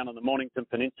course down on the Mornington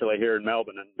Peninsula here in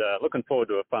Melbourne, and looking forward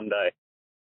to a fun day.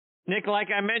 Nick, like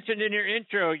I mentioned in your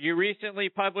intro, you recently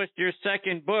published your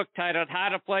second book titled How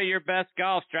to Play Your Best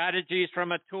Golf, Strategies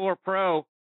from a Tour Pro.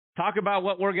 Talk about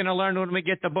what we're going to learn when we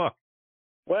get the book.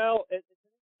 Well, it's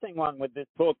an interesting one with this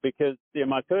book because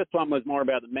my first one was more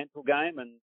about the mental game,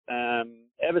 and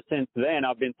ever since then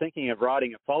I've been thinking of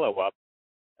writing a follow-up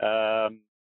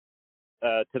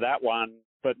to that one,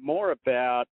 but more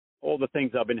about all the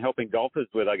things I've been helping golfers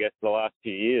with, I guess, the last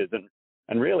few years,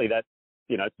 and really that's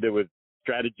to do with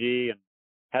strategy and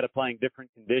how to play in different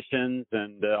conditions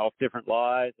and off different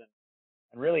lies, and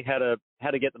really how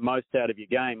to get the most out of your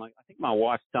game. I think my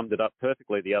wife summed it up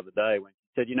perfectly the other day when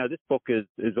she said, this book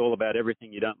is all about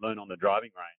everything you don't learn on the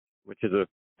driving range, which is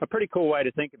a pretty cool way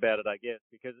to think about it, I guess,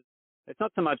 because it's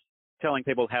not so much telling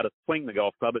people how to swing the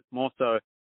golf club, it's more so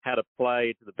how to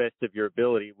play to the best of your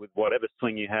ability with whatever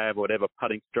swing you have, whatever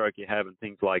putting stroke you have, and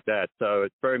things like that. So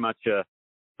it's very much a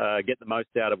get the most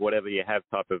out of whatever you have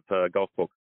type of golf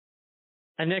book.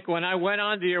 And Nick, when I went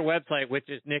onto your website, which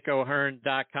is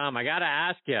nickohearn.com, I got to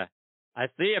ask you, I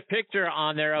see a picture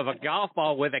on there of a golf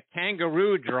ball with a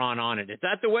kangaroo drawn on it. Is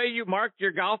that the way you marked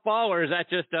your golf ball, or is that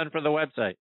just done for the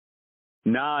website?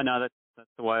 No, that's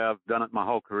the way I've done it my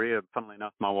whole career. Funnily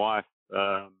enough, my wife,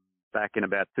 back in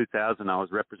about 2000, I was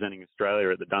representing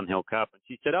Australia at the Dunhill Cup, and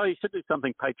she said, you should do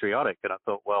something patriotic. And I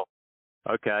thought, well,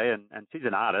 okay. And she's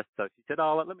an artist, so she said,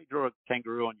 let me draw a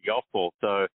kangaroo on your golf ball.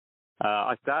 So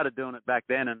I started doing it back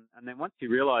then, and then once you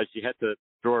realized you had to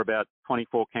draw about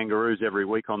 24 kangaroos every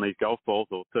week on these golf balls,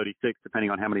 or 36,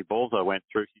 depending on how many balls I went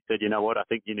through, she said, you know what, I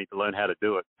think you need to learn how to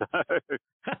do it.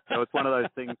 So it's one of those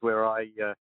things where I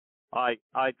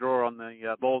draw on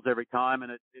the balls every time,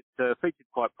 and it featured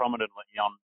quite prominently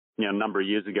on a number of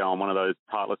years ago on one of those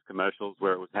Titleist commercials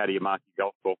where it was how do you mark your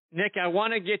golf ball. Nick, I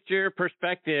want to get your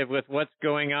perspective with what's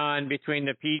going on between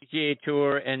the PGA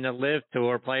Tour and the LIV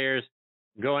Tour players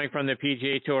going from the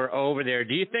PGA Tour over there.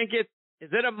 Do you think is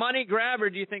it a money grab, or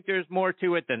do you think there's more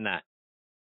to it than that?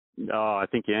 Oh, I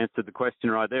think you answered the question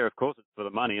right there. Of course it's for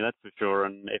the money, that's for sure.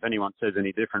 And if anyone says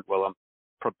any different, well,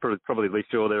 I'm probably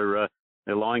sure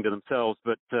they're lying to themselves,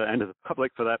 but and to the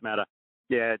public for that matter.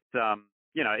 Yeah, it's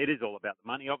it is all about the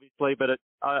money, obviously, but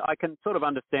I can sort of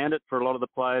understand it for a lot of the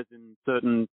players in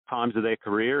certain times of their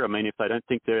career. I mean, if they don't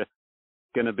think they're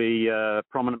going to be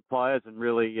prominent players and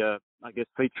really, I guess,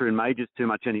 feature in majors too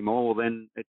much anymore, well, then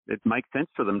it makes sense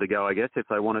for them to go, I guess, if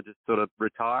they want to just sort of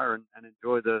retire and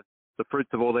enjoy the fruits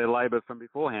of all their labour from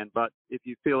beforehand. But if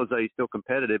you feel as though you're still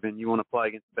competitive and you want to play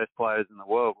against the best players in the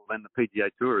world, well, then the PGA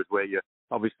Tour is where you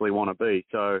obviously want to be.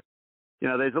 So,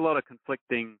 there's a lot of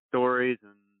conflicting stories,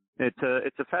 and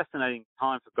it's a fascinating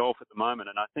time for golf at the moment.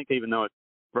 And I think even though it's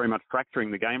very much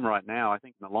fracturing the game right now, I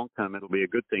think in the long term it'll be a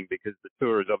good thing, because the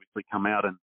tour has obviously come out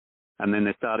and then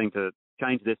they're starting to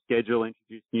change their schedule,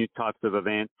 introduce new types of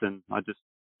events. And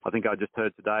I think I just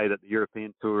heard today that the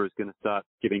European Tour is going to start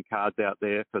giving cards out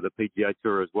there for the PGA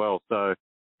Tour as well. So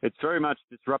it's very much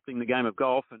disrupting the game of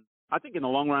golf. And I think in the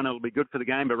long run it'll be good for the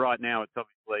game, but right now it's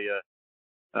obviously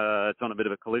it's on a bit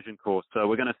of a collision course. So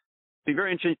we're going to be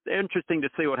very interesting to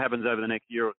see what happens over the next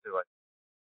year or two.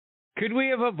 Could we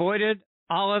have avoided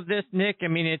all of this, Nick? I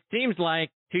mean, it seems like,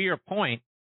 to your point,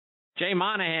 Jay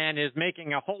Monahan is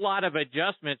making a whole lot of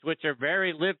adjustments, which are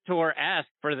very LIV Tour-esque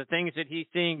for the things that he's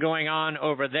seeing going on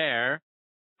over there.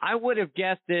 I would have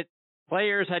guessed that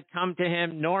players had come to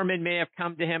him. Norman may have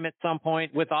come to him at some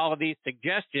point with all of these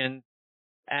suggestions,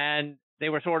 and they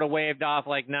were sort of waved off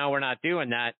like, no, we're not doing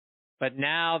that. But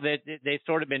now that they've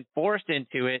sort of been forced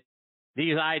into it,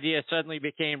 these ideas suddenly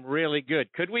became really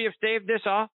good. Could we have staved this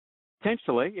off?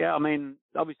 Potentially, yeah. I mean,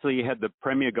 obviously you had the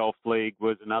Premier Golf League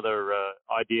was another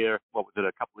idea, what was it,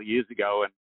 a couple of years ago,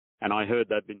 and I heard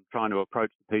they'd been trying to approach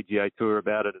the PGA Tour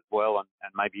about it as well, and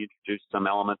maybe introduce some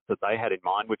elements that they had in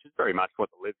mind, which is very much what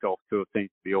the LIV Golf Tour seems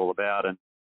to be all about. And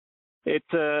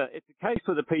it's a case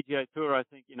for the PGA Tour. I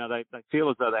think, they feel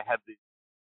as though they have this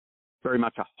very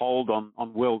much a hold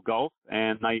on world golf,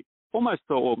 and they almost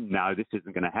thought, well, no, this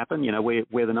isn't going to happen.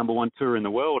 We're the number one tour in the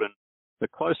world, and the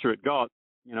closer it got,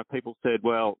 people said,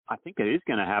 well, I think it is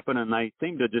going to happen, and they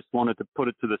seem to just wanted to put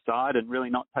it to the side and really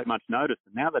not take much notice.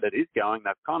 And now that it is going,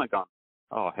 they've kind of gone,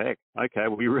 oh, heck, okay,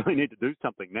 well, we really need to do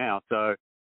something now. So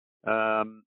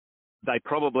they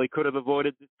probably could have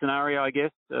avoided this scenario, I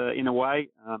guess, in a way.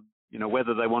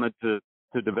 Whether they wanted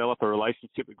to develop a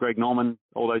relationship with Greg Norman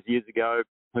all those years ago,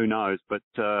 who knows? But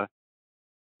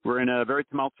we're in a very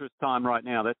tumultuous time right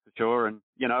now, that's for sure. And,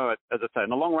 as I say, in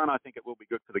the long run, I think it will be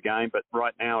good for the game. But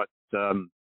right now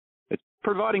it's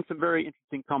providing some very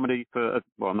interesting comedy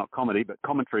not comedy, but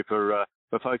commentary for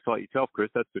folks like yourself, Chris,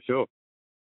 that's for sure.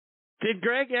 Did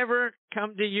Greg ever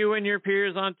come to you and your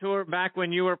peers on tour back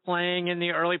when you were playing in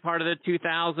the early part of the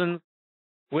 2000s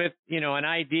with, an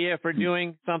idea for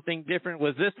doing something different?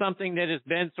 Was this something that has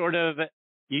been sort of,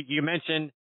 you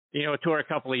mentioned, a tour a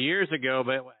couple of years ago,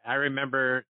 but I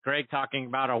remember Greg talking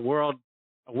about a world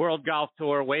golf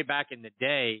tour way back in the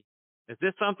day. Is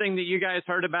this something that you guys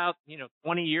heard about,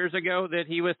 20 years ago that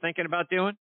he was thinking about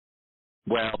doing?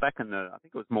 Well, back in I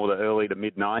think it was more the early to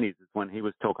mid '90s is when he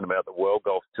was talking about the world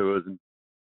golf tours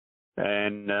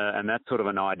and that's sort of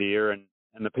an idea. And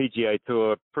the PGA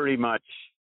Tour pretty much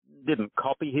didn't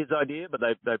copy his idea, but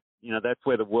they that's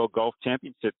where the World Golf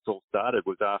Championships all started,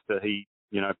 was after he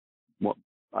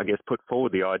put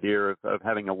forward the idea of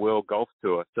having a world golf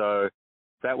tour. So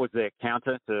that was their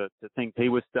counter to things he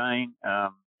was saying.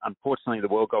 Unfortunately,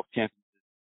 the World Golf Championships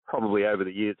probably over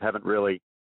the years haven't really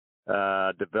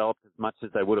developed as much as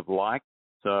they would have liked.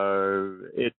 So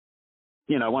it's,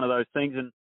 one of those things.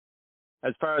 And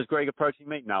as far as Greg approaching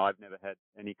me, no, I've never had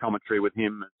any commentary with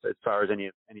him as far as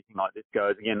anything like this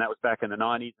goes. Again, that was back in the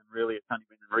 90s, and really it's only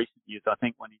been in recent years, I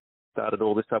think, when he started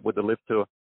all this up with the Live Tour.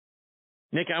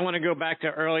 Nick, I want to go back to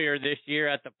earlier this year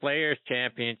at the Players'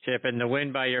 Championship and the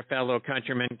win by your fellow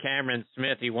countryman Cameron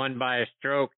Smith. He won by a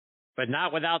stroke, but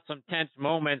not without some tense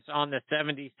moments on the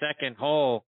 72nd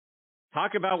hole.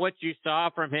 Talk about what you saw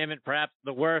from him and perhaps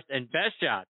the worst and best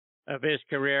shot of his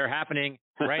career happening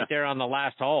right there on the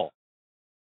last hole.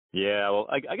 Yeah, well,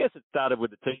 I guess it started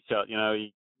with the tee shot.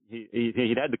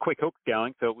 He'd had the quick hooks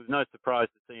going, so it was no surprise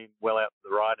to see him well out to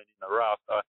the right and in the rough.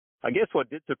 I guess what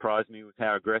did surprise me was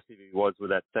how aggressive he was with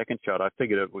that second shot. I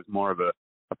figured it was more of a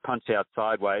punch out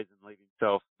sideways and leave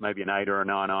himself maybe an 8 or a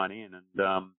 9-iron in.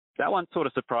 And that one sort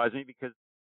of surprised me because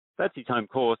that's his home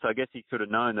course. I guess he should have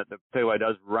known that the fairway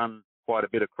does run quite a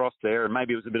bit across there, and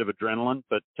maybe it was a bit of adrenaline.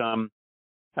 But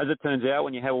as it turns out,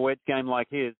 when you have a wedge game like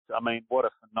his, I mean, what a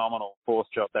phenomenal fourth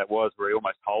shot that was, where he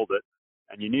almost holed it.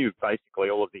 And you knew basically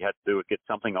all he had to do was get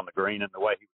something on the green, and the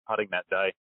way he was putting that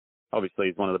day, obviously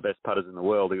he's one of the best putters in the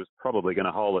world. He was probably going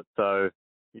to hole it. So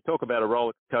you talk about a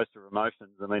roller coaster of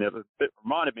emotions. I mean, it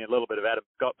reminded me a little bit of Adam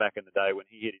Scott back in the day when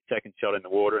he hit his second shot in the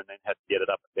water and then had to get it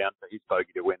up and down for his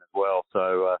bogey to win as well.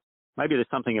 So maybe there's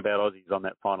something about Aussies on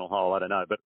that final hole. I don't know.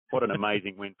 But what an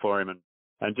amazing win for him,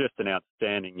 and just an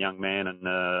outstanding young man. And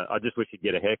I just wish he'd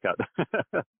get a haircut.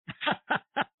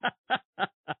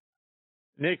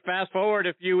 Nick, fast forward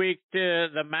a few weeks to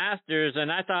the Masters,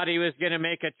 and I thought he was going to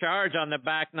make a charge on the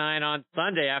back nine on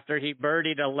Sunday after he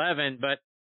birdied 11. But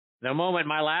the moment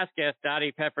my last guest,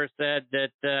 Dottie Pepper, said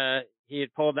that he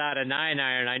had pulled out a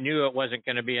 9-iron, I knew it wasn't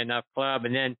going to be enough club.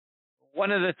 And then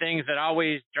one of the things that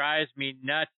always drives me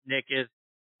nuts, Nick, is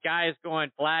guys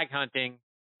going flag hunting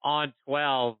on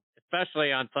 12,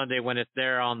 especially on Sunday when it's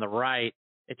there on the right.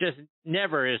 It just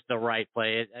never is the right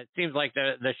play. It seems like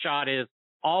the shot is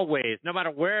always, no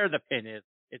matter where the pin is,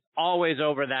 it's always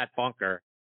over that bunker.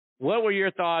 What were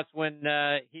your thoughts when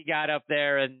he got up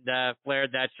there and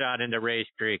flared that shot into Race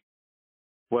Creek?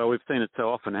 Well, we've seen it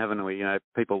so often, haven't we?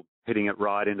 People hitting it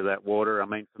right into that water. I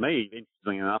mean, for me,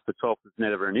 interestingly enough, the 12th is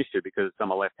never an issue because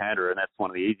I'm a left-hander, and that's one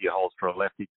of the easier holes for a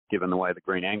lefty, given the way the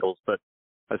green angles. But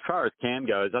as far as Cam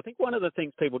goes, I think one of the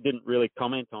things people didn't really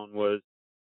comment on was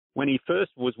when he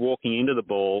first was walking into the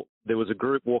ball, there was a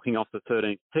group walking off the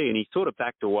 13th tee, and he sort of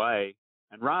backed away.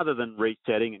 And rather than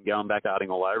resetting and going back arting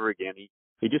all over again,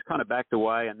 he just kind of backed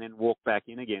away and then walked back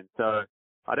in again. So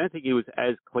I don't think he was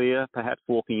as clear, perhaps,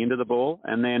 walking into the ball.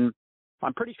 And then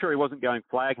I'm pretty sure he wasn't going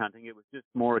flag hunting. It was just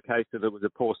more a case of it was a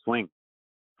poor swing.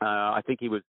 I think he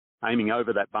was aiming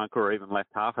over that bunker or even left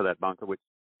half of that bunker, which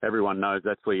everyone knows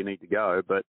that's where you need to go.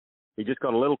 But he just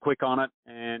got a little quick on it,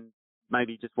 and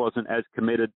maybe just wasn't as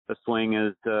committed a swing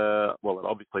as, it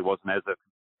obviously wasn't as a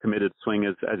committed swing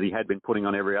as he had been putting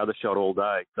on every other shot all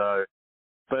day. So,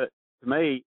 but to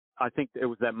me, I think it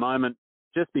was that moment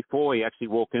just before he actually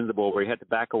walked into the ball where he had to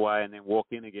back away and then walk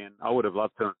in again. I would have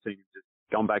loved to have seen him just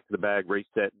gone back to the bag, reset,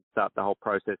 and start the whole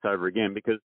process over again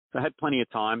because they had plenty of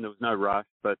time. There was no rush.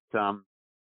 But,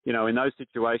 in those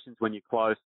situations when you're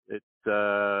close, it's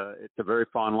a very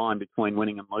fine line between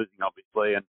winning and losing,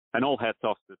 obviously. And all hats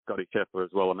off to Scotty Scheffler as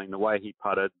well. I mean, the way he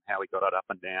putted and how he got it up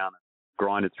and down and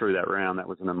grinded through that round, that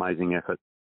was an amazing effort.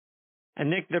 And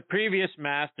Nick, the previous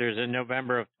Masters in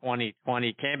November of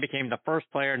 2020, Cam became the first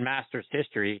player in Masters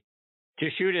history to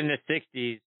shoot in the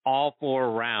 60s all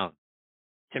 4 rounds.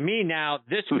 To me now,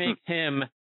 this makes him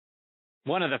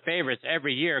one of the favorites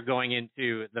every year going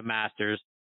into the Masters.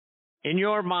 In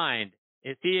your mind,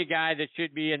 is he a guy that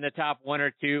should be in the top 1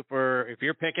 or 2 for if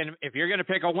you're going to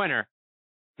pick a winner?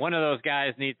 One of those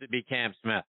guys needs to be Cam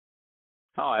Smith.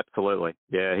 Oh, absolutely.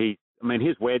 Yeah, I mean,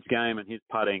 his wedge game and his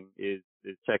putting is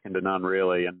second to none,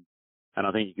 really. And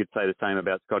I think you could say the same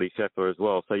about Scotty Scheffler as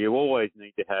well. So you always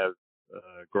need to have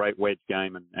a great wedge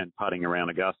game and putting around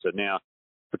Augusta. Now,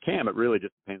 for Cam, it really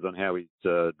just depends on how he's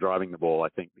driving the ball, I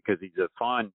think, because he's a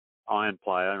fine iron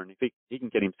player. And if he can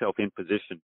get himself in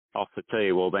position off the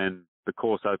tee, well, then the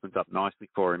course opens up nicely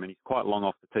for him. And he's quite long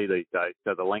off the tee these days,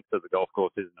 so the length of the golf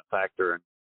course isn't a factor. And,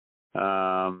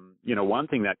 one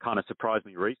thing that kind of surprised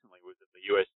me recently was at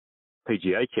the US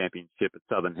PGA Championship at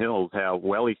Southern Hills, how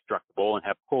well he struck the ball and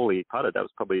how poorly he putted. That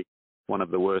was probably one of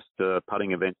the worst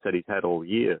putting events that he's had all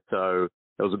year. So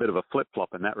there was a bit of a flip-flop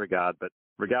in that regard. But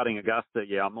regarding Augusta,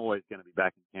 yeah, I'm always going to be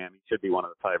backing Cam. He should be one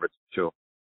of the favourites for sure.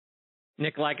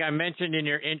 Nick, like I mentioned in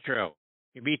your intro,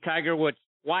 you beat Tiger Woods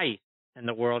twice in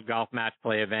the World Golf Match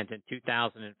Play event in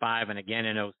 2005 and again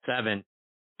in 2007.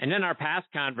 And in our past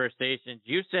conversations,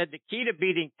 you said the key to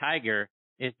beating Tiger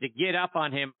is to get up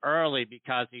on him early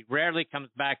because he rarely comes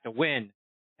back to win.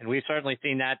 And we've certainly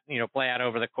seen that, play out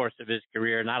over the course of his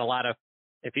career. Not a lot of,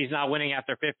 if he's not winning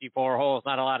after 54 holes,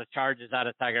 not a lot of charges out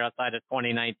of Tiger outside of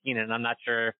 2019. And I'm not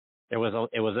sure it was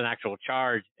an actual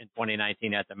charge in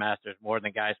 2019 at the Masters, more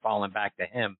than guys falling back to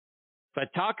him.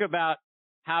 But talk about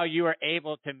how you were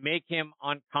able to make him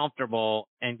uncomfortable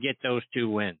and get those 2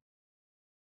 wins.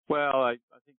 Well, I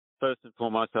think first and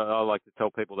foremost, I like to tell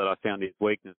people that I found his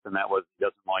weakness, and that was he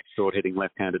doesn't like short-hitting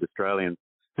left-handed Australians.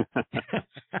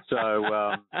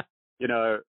 So,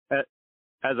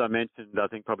 as I mentioned, I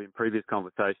think probably in previous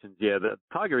conversations, the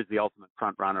Tiger is the ultimate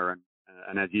front runner,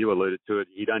 and as you alluded to it,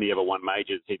 he'd only ever won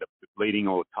majors, either leading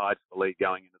or tied for the lead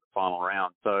going into the final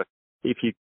round. So if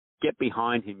you get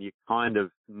behind him, you kind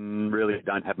of really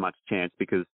don't have much chance,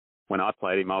 because when I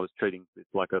played him, I was treating it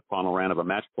like a final round of a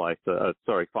match play.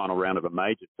 Final round of a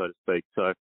major, so to speak.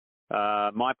 So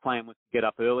my plan was to get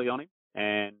up early on him.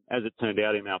 And as it turned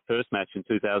out, in our first match in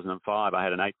 2005, I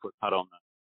had an 8-foot putt on the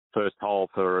first hole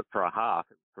for a half,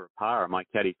 for a par. And my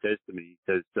caddy says to me, he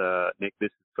says, Nick, this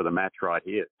is for the match right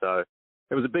here. So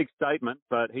it was a big statement,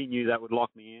 but he knew that would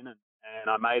lock me in. And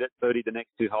I made it 30 the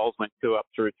next 2 holes, went 2 up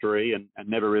through 3 and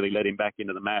never really let him back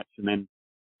into the match. And then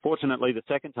fortunately, the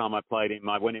second time I played him,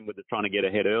 I went in with trying to get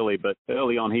ahead early, but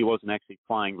early on he wasn't actually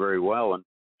playing very well. And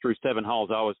through 7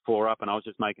 holes, I was 4 up and I was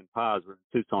just making pars. We're in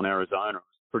Tucson, Arizona. It was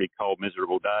a pretty cold,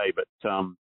 miserable day. But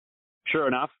sure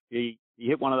enough, he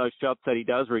hit one of those shots that he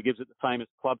does where he gives it the famous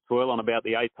club twirl on about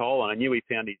the 8th hole, and I knew he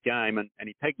found his game, and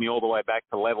he pegged me all the way back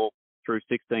to level through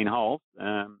 16 holes.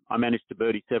 I managed to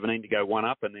birdie 17 to go 1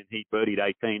 up, and then he birdied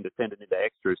 18 to send it into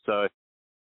extras. So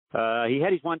he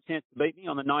had his one chance to beat me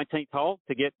on the 19th hole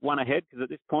to get 1 ahead, because at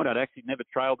this point I'd actually never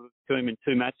trailed to him in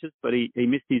 2 matches, but he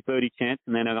missed his birdie chance,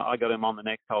 and then I got him on the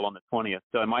next hole on the 20th.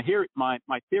 So my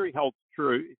theory holds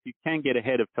true. If you can get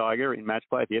ahead of Tiger in match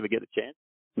play, if you ever get a chance,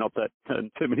 not that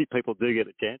too many people do get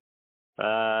a chance,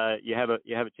 you have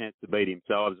a chance to beat him.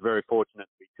 So I was very fortunate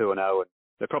to be 2-0, and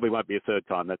there probably won't be a third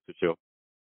time, that's for sure.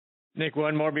 Nick,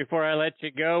 one more before I let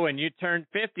you go. And you turned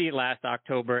 50 last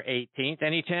October 18th.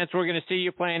 Any chance we're going to see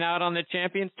you playing out on the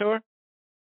Champions Tour?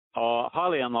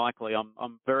 Highly unlikely.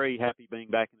 I'm very happy being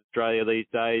back in Australia these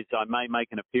days. I may make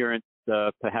an appearance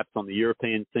perhaps on the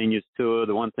European Seniors Tour.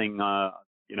 The one thing,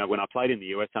 when I played in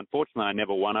the US, unfortunately, I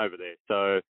never won over there.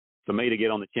 So for me to get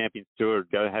on the Champions Tour,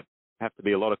 have to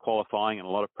be a lot of qualifying and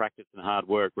a lot of practice and hard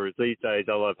work. Whereas these days,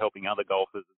 I love helping other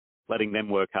golfers, letting them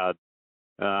work hard.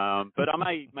 But I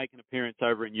may make an appearance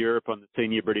over in Europe on the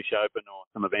Senior British Open or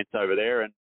some events over there.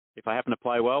 And if I happen to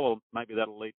play well, maybe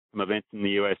that'll lead to some events in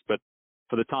the US. But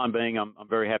for the time being, I'm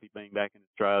very happy being back in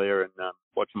Australia and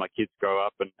watching my kids grow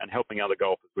up and helping other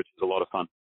golfers, which is a lot of fun.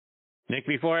 Nick,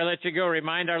 before I let you go,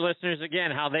 remind our listeners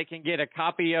again how they can get a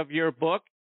copy of your book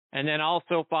and then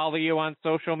also follow you on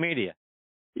social media.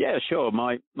 Yeah, sure.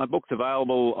 My book's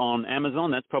available on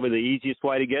Amazon. That's probably the easiest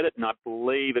way to get it, and I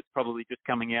believe it's probably just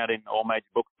coming out in all major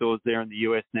bookstores there in the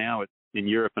US now. It's in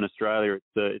Europe and Australia.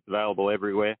 It's available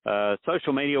everywhere.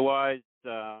 Social media-wise,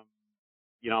 I'm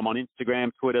on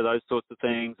Instagram, Twitter, those sorts of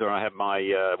things, or I have my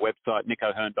website,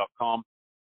 nickohern.com.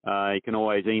 You can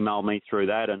always email me through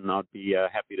that, and I'd be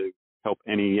happy to help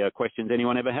any questions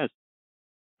anyone ever has.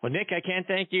 Well, Nick, I can't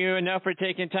thank you enough for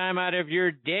taking time out of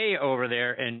your day over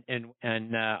there in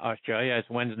Australia. It's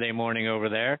Wednesday morning over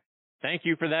there. Thank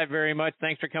you for that very much.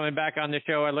 Thanks for coming back on the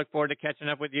show. I look forward to catching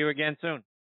up with you again soon.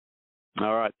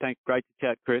 All right. Thanks. Great to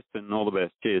chat, Chris, and all the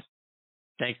best. Cheers.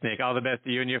 Thanks, Nick. All the best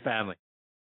to you and your family.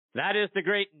 That is the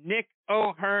great Nick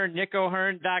O'Hearn.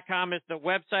 NickO'Hearn.com is the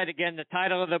website. Again, the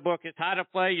title of the book is How to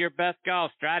Play Your Best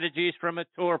Golf, Strategies from a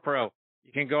Tour Pro.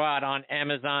 You can go out on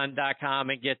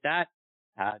Amazon.com and get that.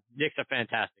 Nick's a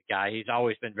fantastic guy. He's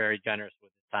always been very generous with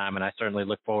his time, and I certainly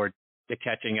look forward to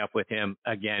catching up with him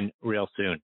again real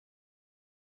soon.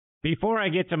 Before I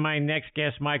get to my next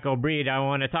guest, Michael Breed, I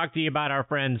want to talk to you about our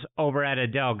friends over at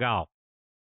Adele Golf.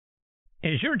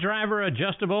 Is your driver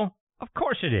adjustable? Of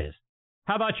course it is.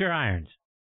 How about your irons?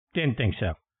 Didn't think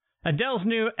so. Adele's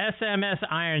new SMS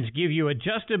irons give you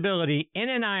adjustability in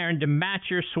an iron to match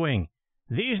your swing.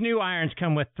 These new irons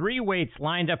come with 3 weights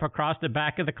lined up across the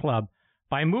back of the club.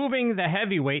 By moving the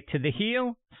heavy weight to the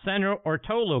heel, center, or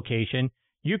toe location,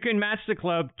 you can match the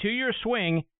club to your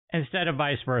swing instead of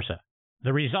vice versa.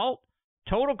 The result?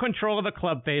 Total control of the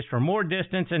club face for more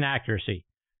distance and accuracy.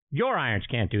 Your irons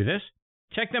can't do this.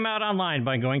 Check them out online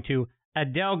by going to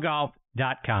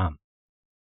adelegolf.com.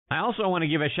 I also want to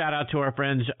give a shout out to our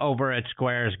friends over at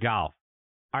Squares Golf.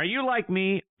 Are you like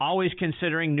me, always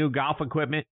considering new golf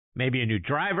equipment, maybe a new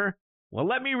driver? Well,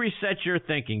 let me reset your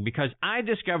thinking because I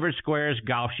discovered Squares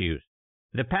golf shoes.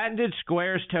 The patented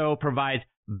Squares toe provides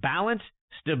balance,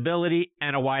 stability,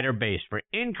 and a wider base for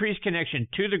increased connection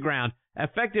to the ground,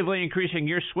 effectively increasing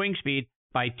your swing speed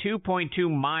by 2.2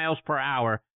 miles per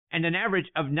hour and an average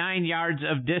of 9 yards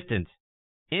of distance.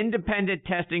 Independent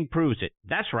testing proves it.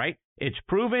 That's right. It's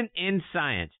proven in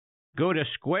science. Go to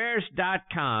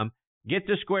squares.com, get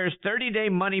the Squares 30-day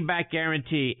money-back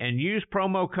guarantee, and use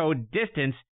promo code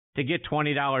DISTANCE to get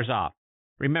 $20 off.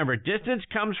 Remember, distance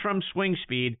comes from swing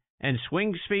speed, and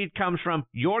swing speed comes from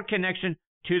your connection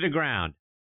to the ground.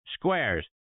 Squares,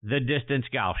 the distance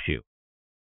golf shoe.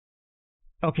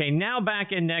 Okay, now back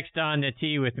in next on the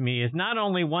tee with me is not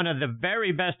only one of the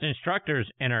very best instructors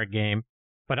in our game,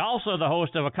 but also the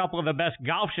host of a couple of the best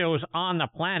golf shows on the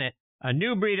planet, a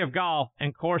new breed of golf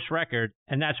and course record,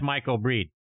 and that's Michael Breed.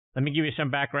 Let me give you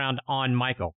some background on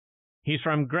Michael. He's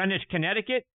from Greenwich,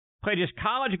 Connecticut, played his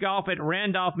college golf at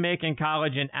Randolph-Macon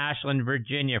College in Ashland,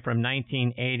 Virginia from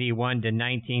 1981 to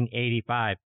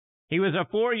 1985. He was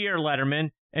a 4-year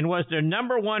letterman and was their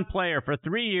number 1 player for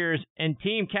 3 years and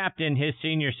team captain his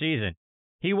senior season.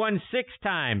 He won 6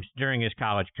 times during his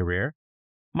college career.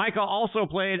 Michael also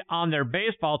played on their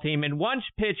baseball team and once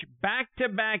pitched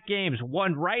back-to-back games,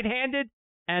 one right-handed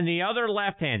and the other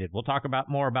left-handed. We'll talk about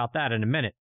more about that in a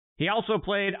minute. He also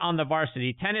played on the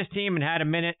varsity tennis team and had a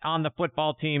minute on the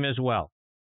football team as well.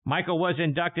 Michael was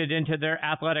inducted into their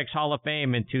Athletics Hall of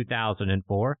Fame in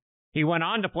 2004. He went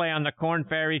on to play on the Korn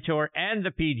Ferry Tour and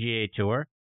the PGA Tour.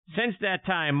 Since that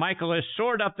time, Michael has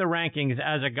soared up the rankings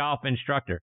as a golf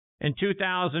instructor. In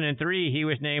 2003, he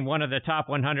was named one of the top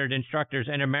 100 instructors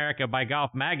in America by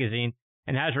Golf Magazine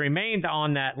and has remained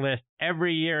on that list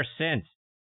every year since.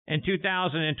 In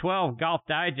 2012, Golf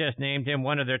Digest named him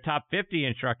one of their top 50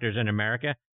 instructors in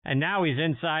America, and now he's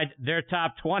inside their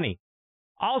top 20.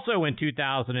 Also in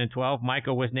 2012,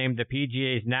 Michael was named the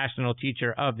PGA's National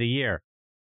Teacher of the Year.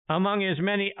 Among his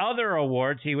many other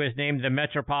awards, he was named the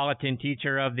Metropolitan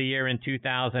Teacher of the Year in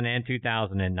 2000 and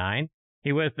 2009.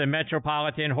 He was the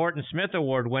Metropolitan Horton Smith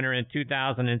Award winner in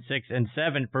 2006 and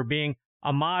 2007 for being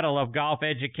a model of golf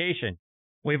education.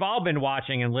 We've all been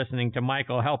watching and listening to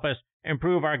Michael help us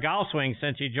improve our golf swing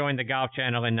since he joined the Golf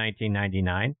Channel in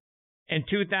 1999. In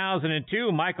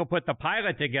 2002, Michael put the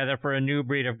pilot together for a new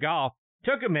breed of golf.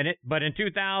 Took a minute, but in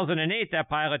 2008, that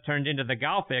pilot turned into the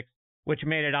Golf Fix, which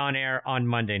made it on air on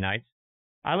Monday nights.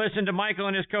 I listen to Michael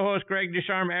and his co-host Greg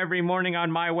Ducharme every morning on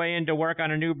my way into work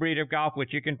on a new breed of golf,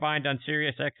 which you can find on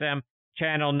Sirius XM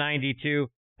Channel 92.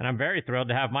 And I'm very thrilled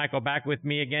to have Michael back with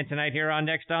me again tonight here on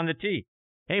Next on the Tee.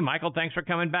 Hey, Michael, thanks for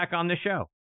coming back on the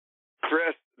show.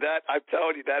 Chris, that I'm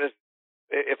telling you, that is,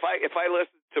 if I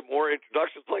listen to more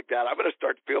introductions like that, I'm going to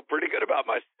start to feel pretty good about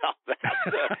myself. That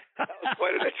was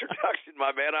quite an introduction,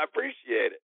 my man. I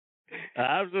appreciate it.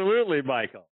 Absolutely,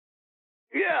 Michael.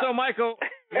 Yeah. So, Michael,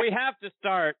 we have to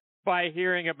start by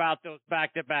hearing about those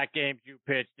back-to-back games you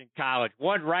pitched in college.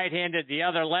 One right-handed, the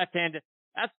other left-handed.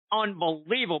 That's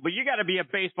unbelievable. But you got to be a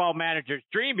baseball manager's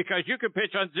dream because you could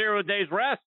pitch on 0 days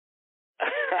rest.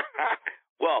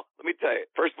 Well, let me tell you.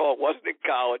 First of all, it wasn't in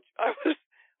college.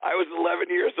 I was 11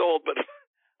 years old, but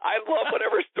I love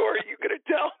whatever story you're going to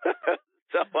tell.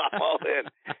 So I'm all in.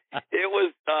 It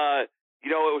was, it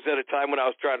was at a time when I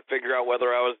was trying to figure out whether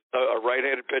I was a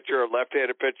right-handed pitcher or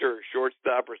left-handed pitcher or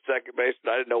shortstop or second baseman.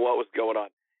 I didn't know what was going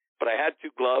on, but I had 2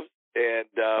 gloves, and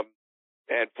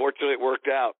fortunately it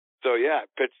worked out. So yeah,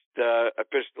 I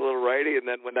pitched a little righty, and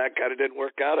then when that kind of didn't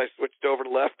work out, I switched over to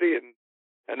lefty,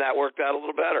 and that worked out a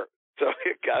little better. So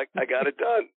I got it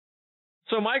done.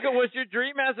 So, Michael, was your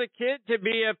dream as a kid to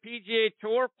be a PGA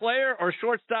Tour player or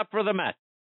shortstop for the Mets?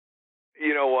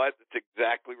 You know what? That's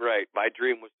exactly right. My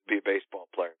dream was to be a baseball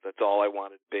player. That's all I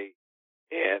wanted to be.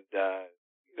 And,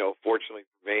 fortunately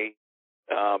for me,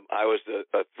 I was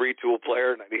a 3-tool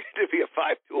player, and I needed to be a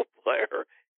 5-tool player.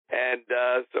 And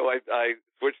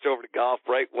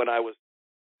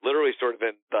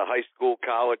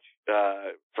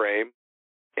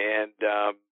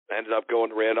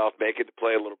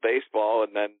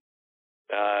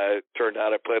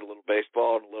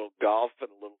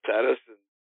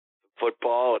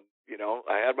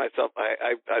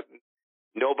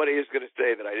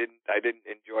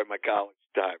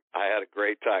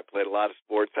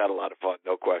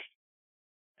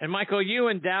Michael, you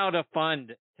endowed a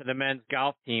fund to the men's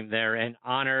golf team there in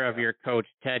honor of your coach,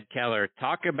 Ted Keller.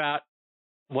 Talk about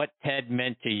what Ted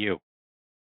meant to you.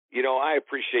 You know, I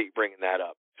appreciate you bringing that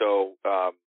up. So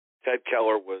Ted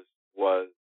Keller was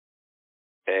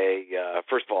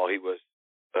first of all, he was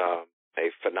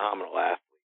a phenomenal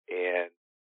athlete and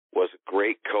was a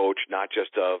great coach, not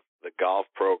just of the golf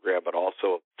program, but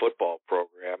also of the football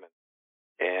program,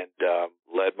 and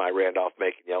led my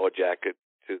Randolph-Macon Yellow Jacket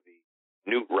to the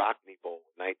Newt Rockne Bowl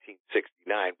in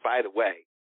 1969. By the way,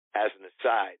 as an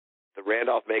aside, the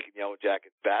Randolph-Macon Yellow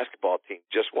Jackets basketball team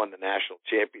just won the national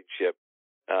championship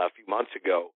a few months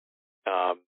ago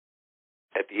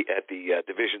at the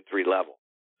Division III level.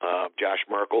 Josh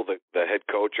Merkel, the head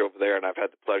coach over there, and I've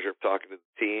had the pleasure of talking to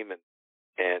the team and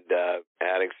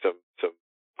adding some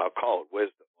I'll call it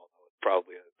wisdom, although it's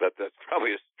that's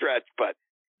probably a stretch, but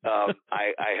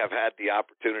I have had the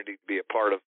opportunity to be a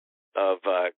part of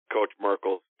Coach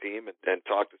Merkel's team and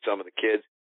talk to some of the kids.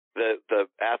 The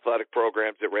athletic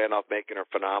programs at Randolph-Macon are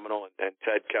phenomenal, and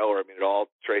Ted Keller, I mean, it all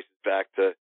traces back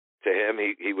to him.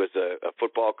 He was a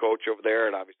football coach over there,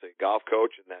 and obviously a golf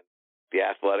coach, and then the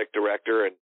athletic director,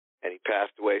 and he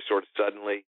passed away sort of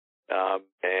suddenly.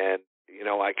 And you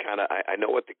know, I know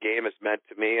what the game has meant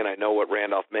to me, and I know what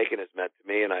Randolph-Macon has meant to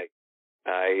me, and I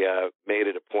made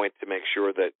it a point to make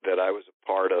sure that I was a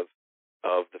part of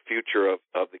the future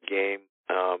of the game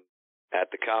at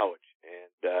the college.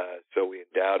 And so we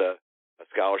endowed a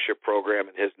scholarship program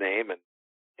in his name, and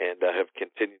have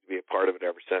continued to be a part of it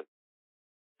ever since.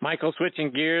 Michael,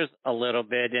 switching gears a little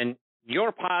bit, and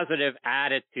your positive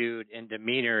attitude and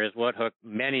demeanor is what hooked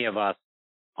many of us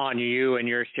on you and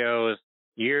your shows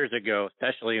years ago,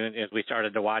 especially as we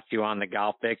started to watch you on the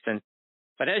Golf Fix.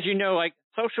 But as you know, like,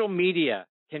 social media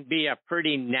can be a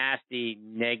pretty nasty,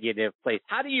 negative place.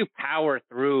 How do you power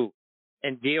through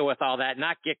and deal with all that,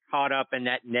 not get caught up in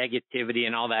that negativity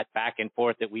and all that back and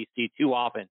forth that we see too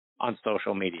often on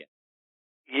social media?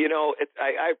 You know,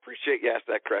 I appreciate you asked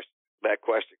that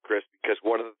question, Chris, because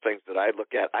one of the things that I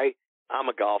look at, I'm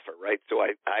a golfer, right? So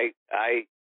I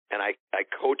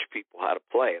coach people how to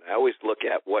play, and I always look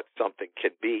at what something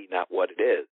can be, not what it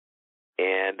is.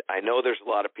 And I know there's a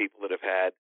lot of people that have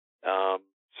had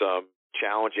some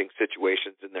challenging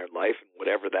situations in their life, and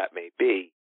whatever that may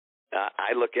be.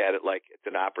 I look at it like it's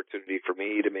an opportunity for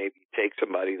me to maybe take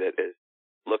somebody that is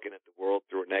looking at the world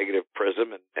through a negative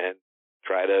prism and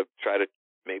try to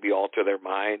maybe alter their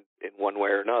mind in one way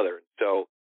or another. And so,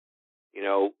 you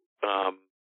know,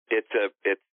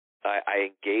 I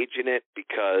engage in it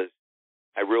because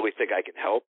I really think I can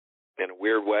help in a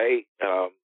weird way.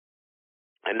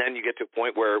 And then you get to a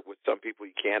point where with some people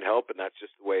you can't help, and that's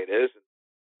just the way it is.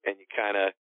 And you kind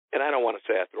of, and I don't want to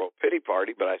say I throw a pity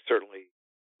party, but I certainly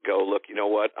go, look, you know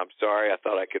what? I'm sorry. I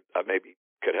thought I maybe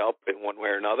could help in one way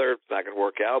or another. It's not going to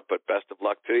work out, but best of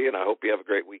luck to you, and I hope you have a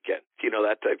great weekend. You know,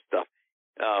 that type of stuff.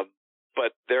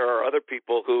 But there are other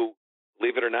people who,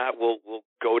 believe it or not, will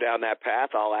go down that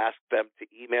path. I'll ask them to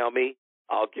email me.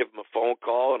 I'll give them a phone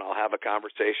call, and I'll have a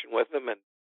conversation with them.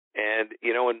 And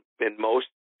you know, in most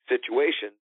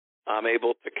situations, I'm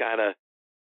able to kind of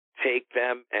take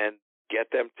them and get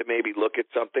them to maybe look at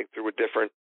something through a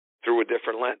different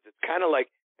lens. It's kind of like,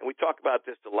 and we talk about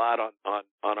this a lot on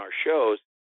our shows.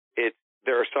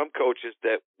 There are some coaches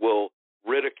that will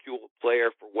ridicule a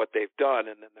player for what they've done,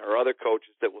 and then there are other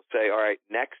coaches that will say, all right,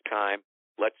 next time,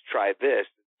 let's try this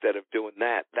instead of doing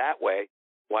that way.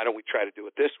 Why don't we try to do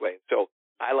it this way? So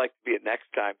I like to be a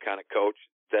next time kind of coach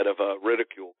instead of a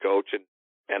ridicule coach, and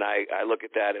I look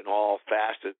at that in all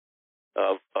facets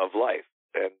of life.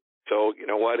 And so, you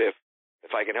know what, if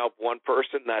I can help one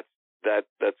person,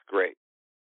 that's great.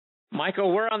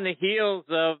 Michael, we're on the heels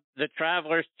of the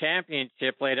Travelers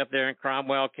Championship played up there in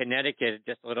Cromwell, Connecticut,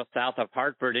 just a little south of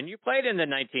Hartford, and you played in the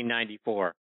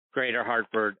 1994 Greater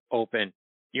Hartford Open.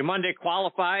 You Monday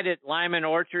qualified at Lyman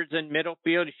Orchards in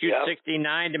Middlefield to shoot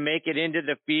 69 to make it into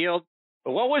the field.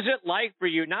 But what was it like for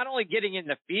you, not only getting in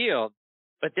the field,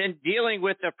 but then dealing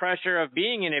with the pressure of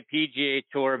being in a PGA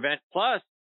Tour event, plus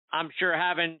I'm sure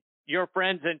having your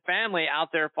friends and family out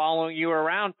there following you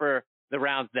around for the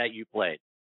rounds that you played?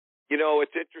 You know,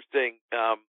 it's interesting.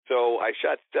 So I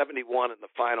shot 71 in the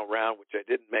final round, which I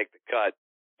didn't make the cut,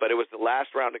 but it was the last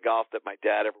round of golf that my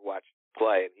dad ever watched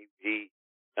play, and he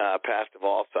passed of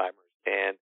Alzheimer's.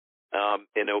 And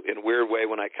in a weird way,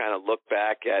 when I kind of look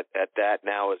back at that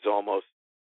now as almost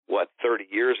 30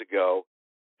 years ago,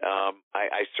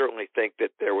 I certainly think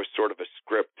that there was sort of a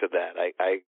script to that.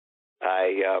 I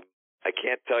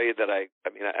can't tell you that I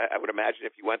would imagine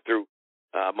if you went through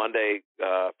Monday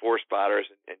 4 spotters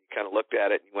and you kind of looked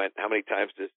at it and you went, how many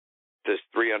times does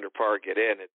 3 under par get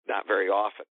in? It's not very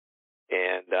often.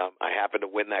 and I happened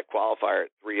to win that qualifier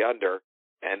at 3 under.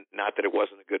 And not that it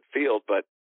wasn't a good field, but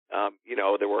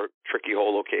there were tricky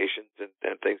hole locations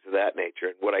and things of that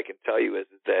nature. And what I can tell you is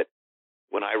that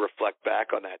when I reflect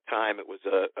back on that time, it was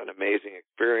an amazing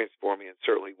experience for me, and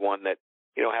certainly one that,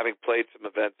 having played some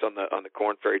events on the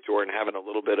Korn Ferry Tour and having a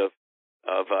little bit of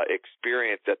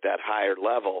experience at that higher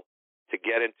level, to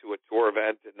get into a tour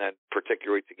event, and then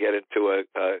particularly to get into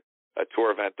a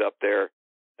tour event up there,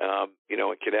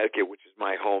 in Connecticut, which is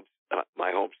my home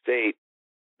state.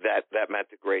 That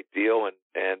meant a great deal, and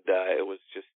it was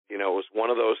just, it was one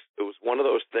of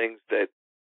those things that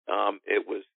it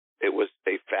was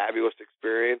a fabulous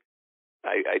experience.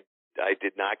 I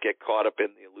did not get caught up in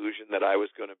the illusion that I was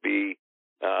going to be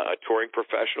a touring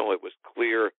professional. It was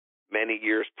clear many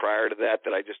years prior to that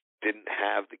I just didn't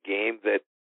have the game that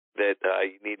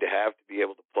you need to have to be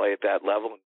able to play at that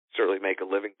level and certainly make a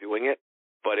living doing it.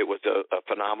 But it was a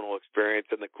phenomenal experience,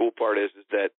 and the cool part is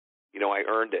that I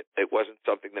earned it. It wasn't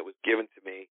something that was given to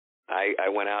me. I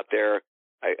went out there,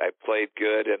 I played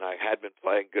good, and I had been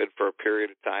playing good for a period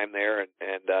of time there, and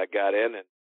got in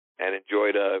and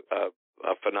enjoyed a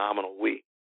phenomenal week.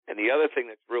 And the other thing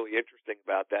that's really interesting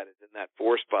about that is in that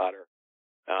 4-spotter,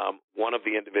 one of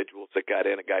the individuals that got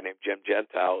in, a guy named Jim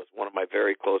Gentile, is one of my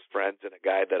very close friends and a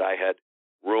guy that I had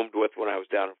roomed with when I was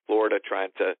down in Florida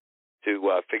trying to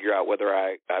figure out whether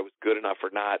I was good enough or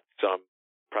not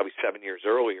probably 7 years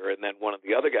earlier. And then one of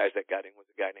the other guys that got in was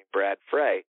a guy named Brad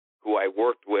Frey, who I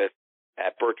worked with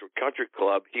at Birchwood Country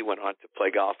Club. He went on to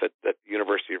play golf at the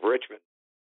University of Richmond.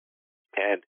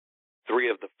 And 3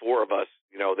 of the 4 of us,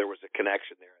 there was a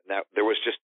connection there. And that it was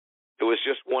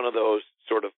just one of those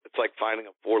sort of, it's like finding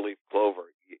a 4-leaf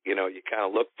clover. You kind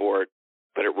of look for it,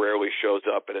 but it rarely shows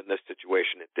up. And in this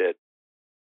situation, it did.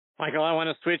 Michael, I want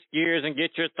to switch gears and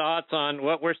get your thoughts on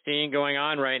what we're seeing going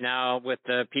on right now with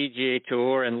the PGA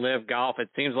Tour and LIV Golf. It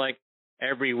seems like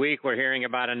every week we're hearing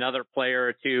about another player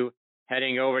or two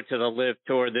heading over to the LIV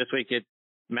Tour. This week it's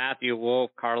Matthew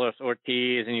Wolff, Carlos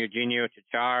Ortiz, and Eugenio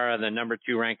Chichara, the number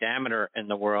 2 ranked amateur in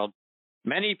the world.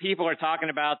 Many people are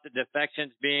talking about the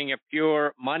defections being a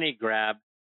pure money grab.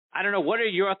 I don't know. What are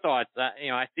your thoughts?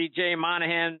 I see Jay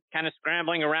Monahan kind of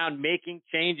scrambling around, making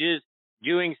changes,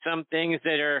 doing some things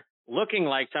that are looking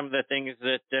like some of the things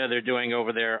that they're doing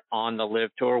over there on the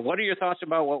LIV Tour. What are your thoughts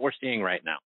about what we're seeing right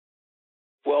now?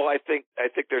 Well, I think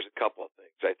there's a couple of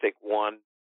things. I think, one,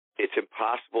 it's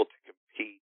impossible to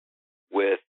compete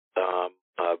with a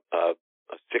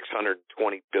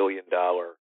 $620 billion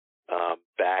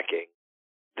backing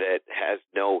that has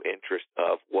no interest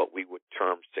of what we would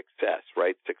term success,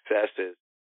 right? Success is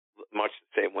much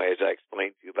the same way as I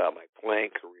explained to you about my playing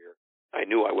career. I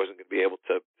knew I wasn't going to be able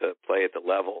to play at the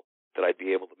level that I'd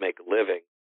be able to make a living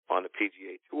on the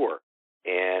PGA Tour.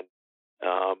 And,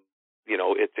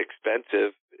 it's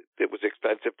expensive. It was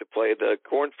expensive to play the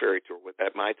Korn Ferry Tour.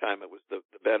 At my time, it was the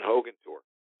Ben Hogan Tour.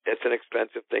 It's an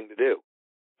expensive thing to do.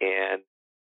 And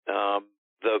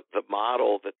the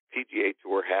model that the PGA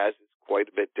Tour has is quite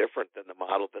a bit different than the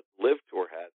model that the LIV Tour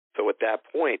has. So at that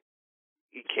point,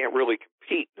 you can't really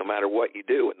compete no matter what you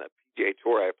do. And the PGA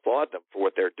Tour, I applaud them for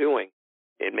what they're doing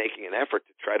in making an effort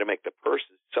to try to make the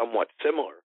purses somewhat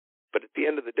similar. But at the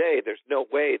end of the day, there's no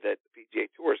way that the PGA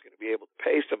Tour is going to be able to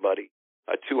pay somebody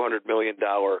a $200 million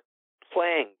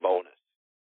playing bonus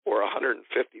or a $150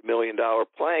 million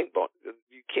playing bonus.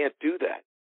 You can't do that.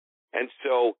 And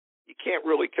so you can't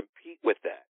really compete with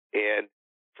that. And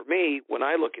for me, when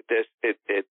I look at this,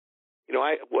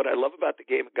 what I love about the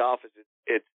game of golf is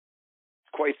it's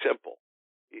quite simple.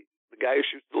 The guy who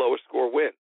shoots the lowest score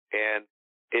wins. And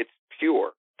it's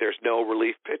pure. There's no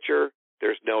relief pitcher.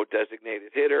 There's no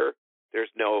designated hitter. There's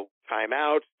no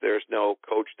timeouts. There's no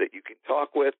coach that you can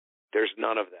talk with. There's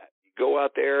none of that. You go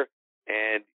out there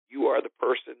and you are the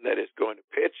person that is going to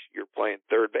pitch. You're playing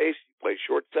third base. You play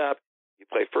shortstop. You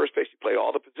play first base. You play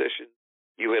all the positions.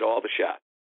 You hit all the shots.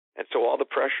 And so all the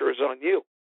pressure is on you.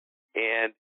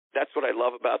 And that's what I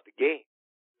love about the game.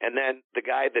 And then the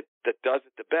guy that does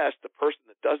it the best, the person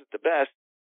that does it the best,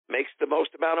 makes the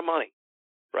most amount of money,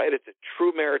 right? It's a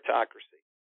true meritocracy.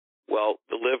 Well,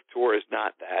 the LIV Tour is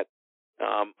not that.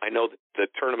 I know that the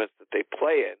tournaments that they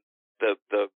play in,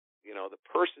 the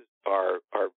purses are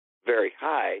very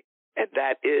high, and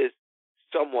that is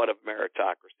somewhat of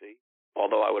meritocracy.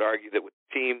 Although I would argue that with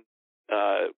the team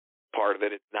part of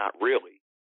it, it's not really.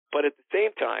 But at the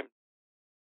same time,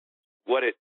 what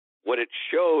it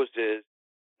shows is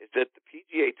that the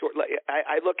PGA Tour.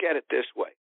 I look at it this way: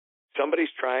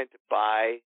 somebody's trying to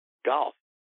buy golf.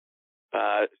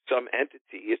 Some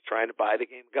entity is trying to buy the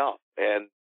game of golf, and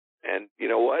you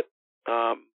know what?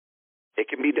 It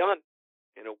can be done.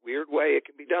 in a weird way, it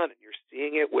can be done. And you're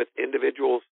seeing it with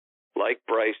individuals like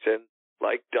Bryson,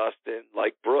 like Dustin,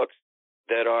 like Brooks,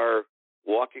 that are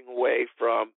walking away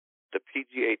from the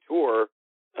PGA Tour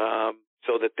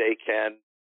so that they can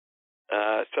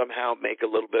somehow make a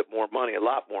little bit more money, a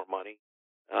lot more money,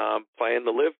 playing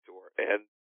the Live Tour. And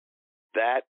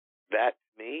that to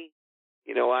me,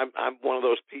 I'm one of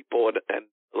those people. And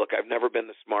look, I've never been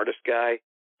the smartest guy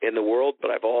in the world,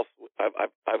 but I've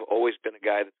always been a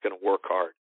guy that's going to work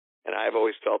hard. And I've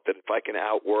always felt that if I can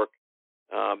outwork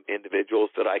individuals,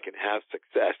 that I can have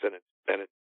success, and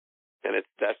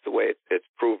that's the way it's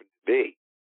proven to be.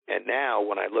 And now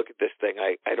when I look at this thing,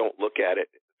 I don't look at it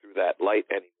through that light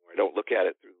anymore. I don't look at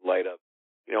it through the light of,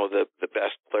 the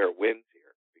best player wins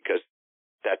here, because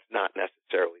that's not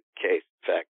necessarily the case.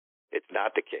 In fact, it's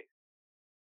not the case.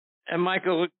 And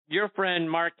Michael, your friend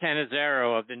Mark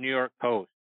Cannizzaro of the New York Post,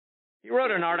 he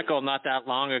wrote an article not that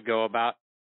long ago about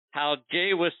how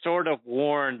Jay was sort of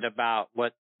warned about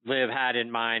what Liv had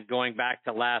in mind going back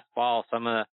to last fall. Some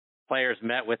of the players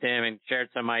met with him and shared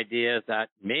some ideas that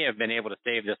may have been able to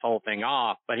stave this whole thing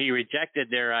off, but he rejected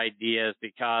their ideas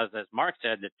because, as Mark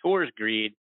said, the tour's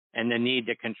greed and the need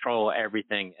to control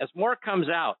everything. As more comes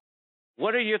out,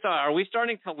 what are your thoughts? Are we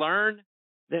starting to learn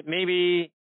that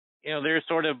maybe, there's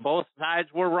sort of both sides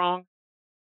were wrong?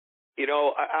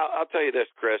 I'll tell you this,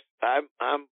 Chris. I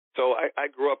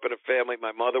grew up in a family.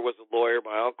 My mother was a lawyer.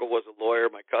 My uncle was a lawyer.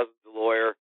 My cousin's a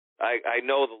lawyer. I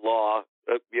know the law,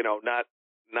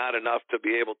 not enough to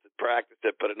be able to practice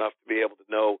it, but enough to be able to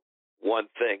know one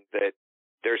thing, that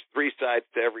there's three sides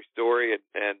to every story,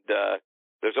 and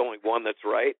there's only one that's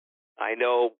right. I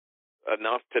know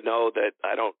enough to know that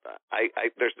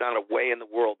there's not a way in the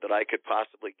world that I could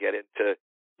possibly get into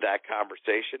that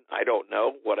conversation. I don't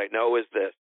know. What I know is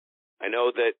this. I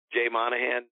know that Jay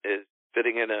Monahan is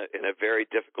sitting in a very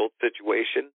difficult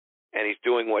situation, and he's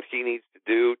doing what he needs to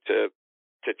do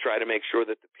to try to make sure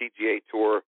that the PGA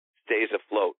Tour stays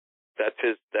afloat. That's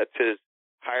his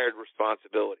hired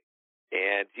responsibility,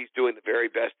 and he's doing the very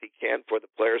best he can for the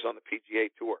players on the PGA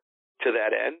Tour. To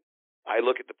that end, I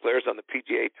look at the players on the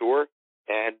PGA Tour,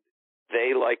 and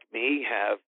they, like me,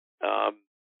 have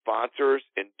sponsors,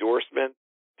 endorsement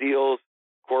deals,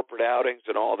 corporate outings,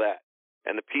 and all that.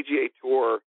 And the PGA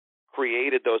Tour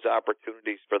created those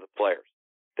opportunities for the players.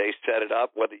 They set it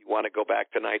up, whether you want to go back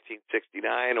to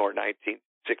 1969 or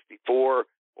 1964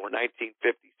 or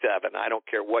 1957. I don't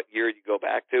care what year you go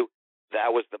back to.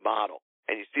 That was the model.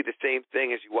 And you see the same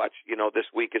thing as you watch, this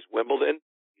week is Wimbledon.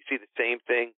 You see the same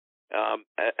thing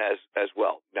as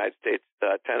well. United States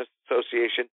Tennis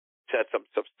Association sets up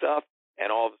some stuff, and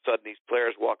all of a sudden these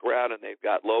players walk around and they've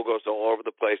got logos all over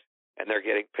the place, and they're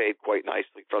getting paid quite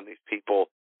nicely from these people,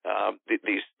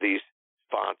 these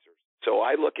sponsors. So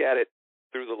I look at it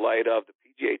through the light of the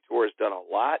PGA Tour has done a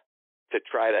lot to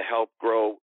try to help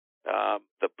grow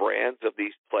the brands of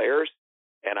these players,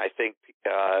 and I think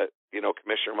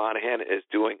Commissioner Monahan is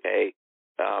doing a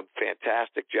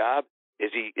fantastic job.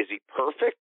 Is he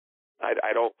perfect?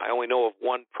 I only know of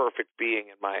one perfect being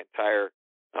in my entire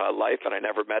life, and I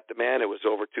never met the man. It was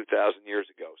over 2,000 years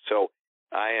ago. So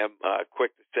I am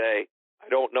quick to say I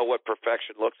don't know what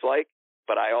perfection looks like,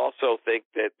 but I also think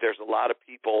that there's a lot of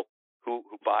people who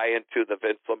buy into the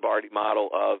Vince Lombardi model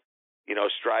of,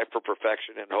 strive for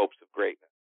perfection in hopes of greatness.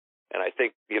 And I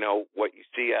think, what you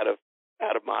see out of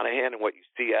Monahan and what you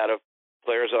see out of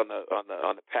players on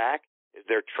the pack is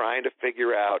they're trying to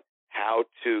figure out how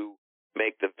to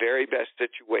make the very best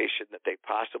situation that they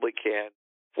possibly can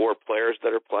for players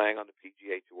that are playing on the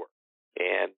PGA Tour.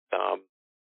 And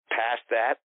past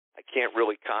that, I can't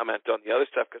really comment on the other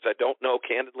stuff because I don't know,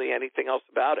 candidly, anything else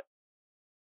about it.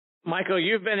 Michael,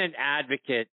 you've been an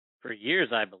advocate for years,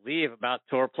 I believe, about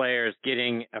tour players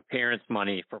getting appearance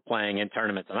money for playing in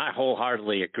tournaments, and I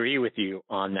wholeheartedly agree with you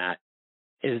on that.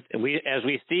 As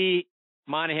we see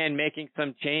Monahan making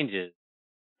some changes,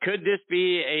 could this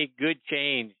be a good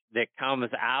change that comes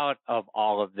out of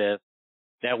all of this,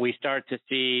 that we start to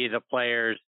see the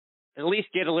players at least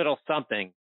get a little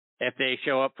something if they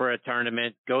show up for a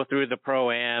tournament, go through the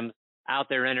Pro-Ams, out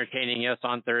there entertaining us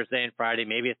on Thursday and Friday?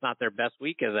 Maybe it's not their best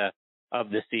week of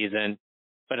the season,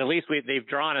 but at least they've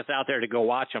drawn us out there to go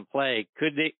watch them play.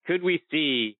 Could we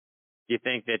see, do you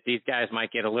think, that these guys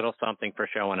might get a little something for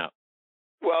showing up?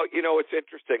 Well, it's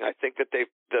interesting. I think that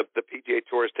the PGA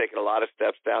Tour has taken a lot of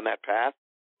steps down that path.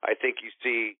 I think you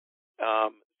see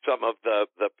some of the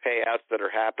payouts that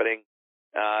are happening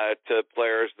to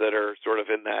players that are sort of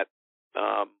in that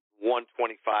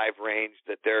 125 range,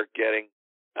 that they're getting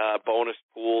bonus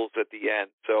pools at the end.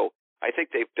 So I think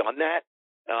they've done that.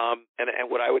 And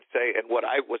what I would say, and what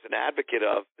I was an advocate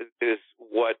of, is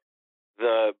what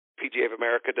the PGA of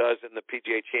America does, and the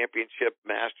PGA Championship,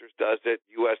 Masters does it,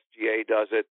 USGA does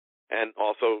it, and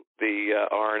also the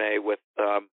R&A with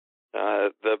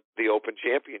the Open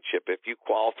Championship. If you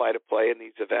qualify to play in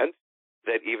these events,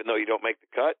 that even though you don't make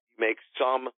the cut, you make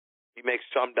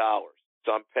some dollars.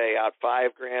 Some pay out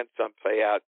 $5,000, some pay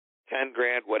out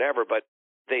 $10,000, whatever, but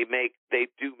they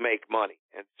do make money.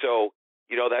 And so,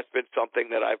 that's been something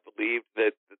that I've believed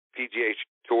that the PGA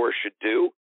Tour should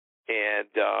do. And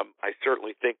I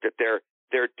certainly think that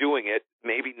they're doing it,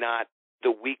 maybe not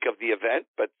the week of the event,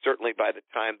 but certainly by the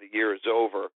time the year is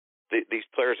over, these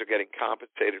players are getting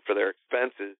compensated for their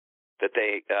expenses that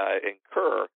they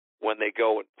incur when they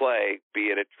go and play, be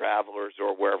it at Travelers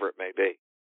or wherever it may be.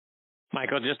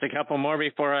 Michael, just a couple more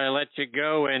before I let you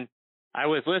go. And I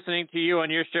was listening to you on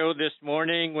your show this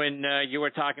morning when you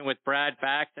were talking with Brad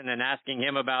Faxon and asking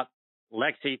him about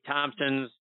Lexi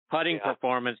Thompson's putting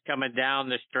performance coming down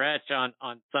the stretch on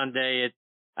Sunday.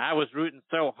 I was rooting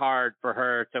so hard for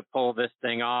her to pull this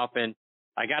thing off, and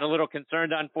I got a little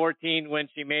concerned on 14 when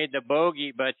she made the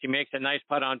bogey, but she makes a nice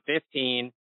putt on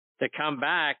 15 to come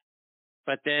back.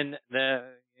 But then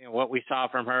what we saw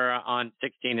from her on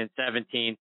 16 and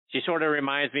 17, she sort of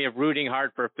reminds me of rooting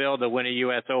hard for Phil to win a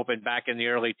U.S. Open back in the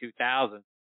early 2000s.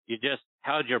 You just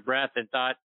held your breath and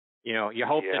thought, you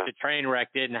hoped that the train wreck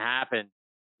didn't happen.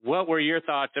 What were your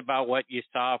thoughts about what you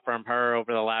saw from her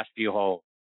over the last few holes?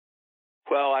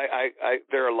 Well,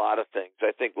 there are a lot of things.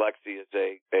 I think Lexi is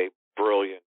a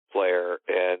brilliant player,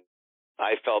 and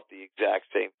I felt the exact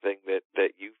same thing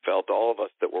that you felt. All of us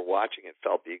that were watching it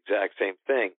felt the exact same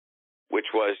thing,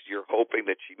 which was you're hoping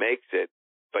that she makes it,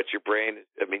 but your brain,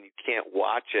 you can't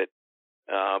watch it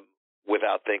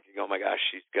without thinking, oh my gosh,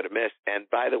 she's going to miss. And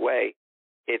by the way,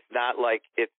 it's not like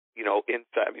it's,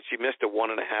 inside. She missed a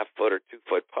 1.5 foot or 2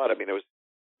 foot putt.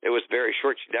 It was very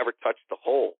short. She never touched the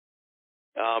hole.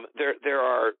 There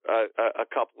are a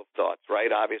couple of thoughts,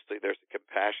 right? Obviously, there's a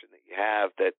compassion that you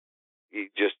have that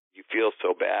you feel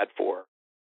so bad for.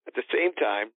 At the same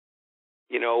time,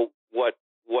 what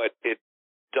it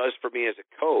does for me as a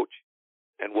coach,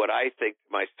 and what I think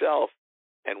to myself,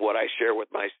 and what I share with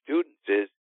my students is,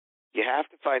 you have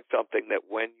to find something that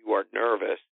when you are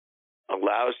nervous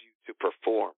allows you to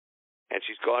perform. And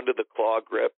she's gone to the claw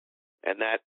grip, and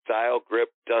that style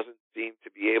grip doesn't seem to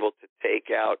be able to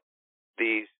take out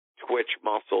these twitch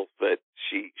muscles that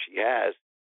she has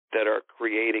that are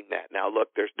creating that. Now, look,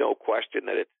 there's no question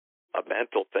that it's a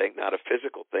mental thing, not a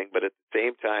physical thing, but at the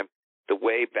same time, the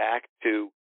way back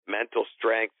to mental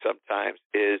strength sometimes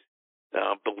is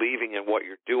believing in what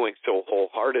you're doing so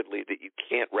wholeheartedly that you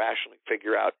can't rationally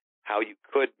figure out how you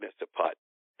could miss a putt.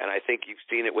 And I think you've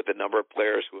seen it with a number of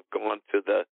players who have gone to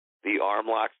the arm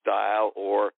lock style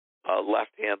or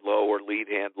left hand low or lead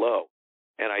hand low.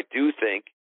 And I do think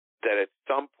that at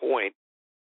some point,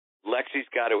 Lexi's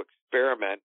got to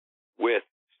experiment with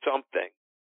something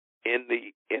in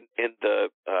the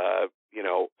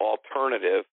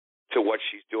alternative to what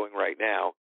she's doing right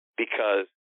now, because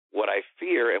what I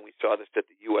fear, and we saw this at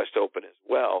the U.S. Open as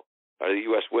well, or the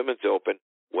U.S. Women's Open,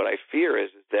 what I fear is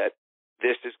that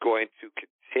this is going to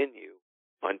continue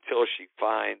until she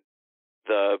finds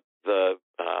the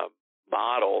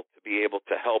model to be able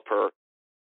to help her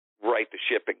right the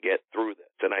ship and get through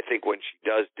this. And I think when she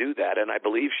does do that, and I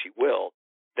believe she will,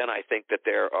 then I think that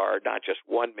there are not just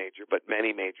one major, but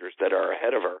many majors that are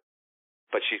ahead of her.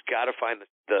 But she's got to find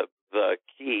the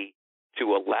key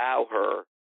to allow her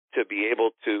to be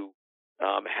able to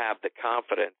have the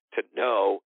confidence to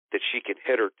know that she can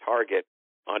hit her target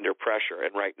under pressure.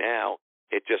 And right now,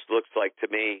 it just looks like to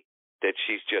me that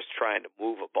she's just trying to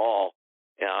move a ball,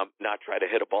 not try to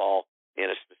hit a ball in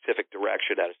a specific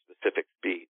direction at a specific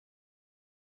speed.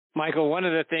 Michael, one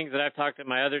of the things that I've talked to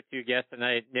my other two guests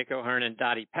tonight, Nick O'Hearn and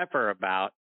Dottie Pepper,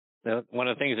 about, one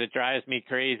of the things that drives me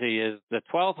crazy is the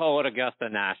 12th hole at Augusta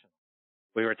National.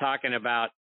 We were talking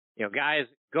about, guys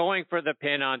going for the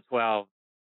pin on 12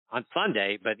 on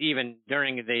Sunday, but even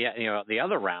during the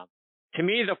other round. To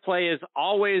me, the play is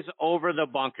always over the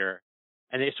bunker.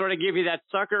 And they sort of give you that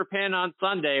sucker pin on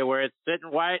Sunday where it's sitting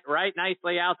right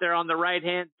nicely out there on the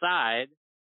right-hand side.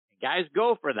 Guys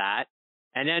go for that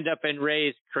and end up in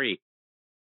Rae's Creek.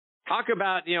 Talk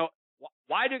about,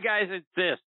 why do guys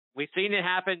insist? We've seen it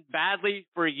happen badly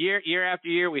for year after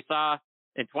year. We saw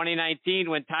in 2019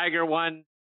 when Tiger won,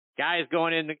 guys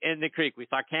going in the creek. We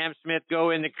saw Cam Smith go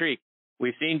in the creek.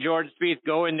 We've seen Jordan Spieth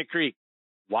go in the creek.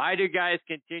 Why do guys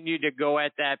continue to go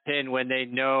at that pin when they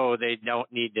know they don't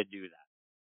need to do that?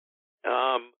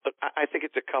 I think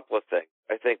it's a couple of things.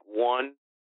 I think one,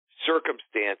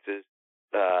 circumstances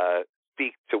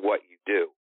speak to what you do.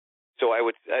 So I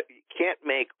would you can't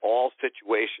make all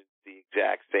situations the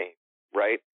exact same,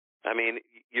 right? I mean,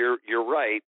 you're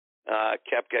right.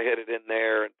 Koepka hit it in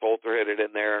there, and Poulter hit it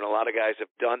in there, and a lot of guys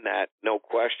have done that, no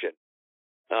question.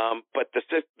 But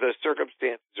the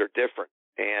circumstances are different.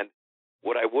 And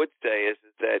what I would say is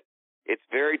that it's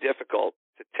very difficult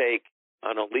to take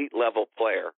an elite level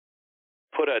player,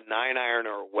 put a 9-iron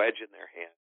or a wedge in their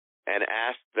hand, and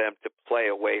ask them to play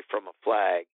away from a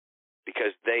flag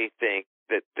because they think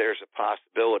that there's a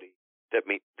possibility that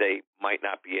they might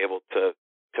not be able to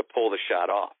pull the shot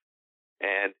off.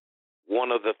 And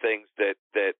one of the things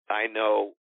that I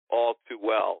know all too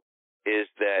well is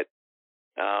that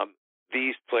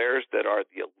these players that are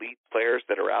the elite players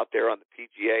that are out there on the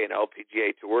PGA and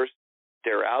LPGA tours,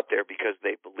 they're out there because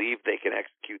they believe they can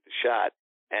execute the shot,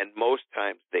 and most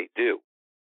times they do.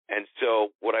 And so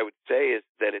what I would say is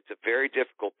that it's a very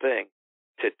difficult thing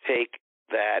to take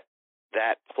that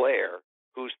player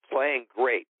who's playing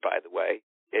great, by the way.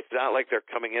 It's not like they're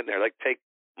coming in there. Like, take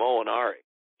Molinari.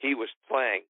 He was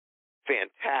playing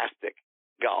fantastic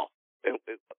golf,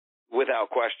 without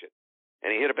question.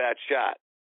 And he hit a bad shot.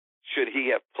 Should he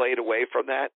have played away from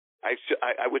that?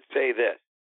 I would say this.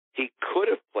 He could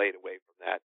have played away from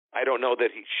that. I don't know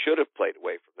that he should have played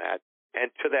away from that. And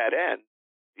to that end,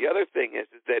 the other thing is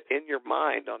that in your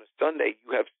mind on a Sunday,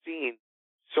 you have seen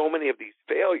so many of these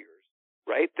failures,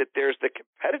 right, that there's the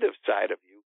competitive side of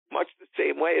you, much the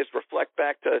same way as reflect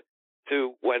back to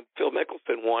when Phil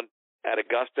Mickelson won at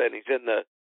Augusta, and he's in the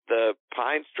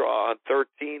pine straw on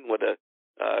 13 with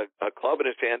a club in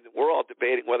his hand, and we're all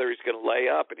debating whether he's going to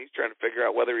lay up, and he's trying to figure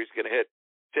out whether he's going to hit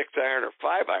 6-iron or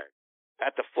 5-iron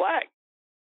at the flag.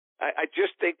 I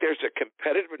just think there's a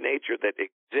competitive nature that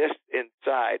exists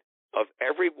inside of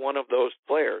every one of those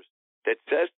players that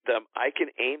says to them, I can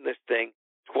aim this thing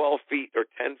 12 feet or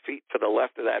 10 feet to the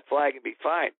left of that flag and be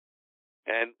fine.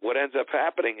 And what ends up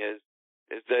happening is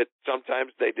that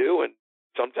sometimes they do and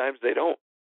sometimes they don't.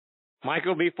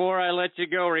 Michael, before I let you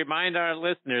go, remind our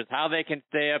listeners how they can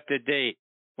stay up to date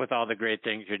with all the great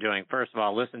things you're doing. First of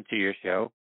all, listen to your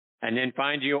show, and then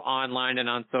find you online and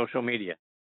on social media.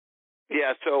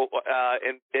 Yeah, so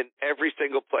in every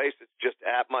single place, it's just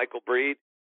at Michael Breed.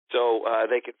 So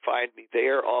they can find me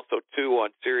there. Also, too, on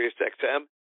Sirius XM.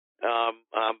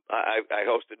 I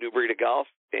host a new breed of golf,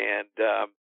 and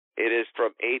it is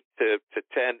from 8 to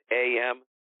 10 a.m.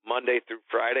 Monday through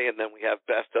Friday, and then we have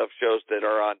best of shows that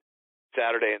are on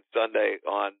Saturday and Sunday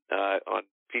on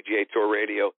PGA Tour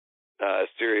Radio,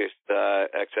 Sirius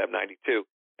XM 92,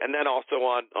 and then also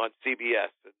on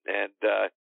CBS. And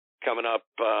coming up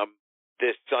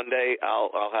this Sunday,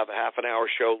 I'll have a half an hour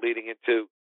show leading into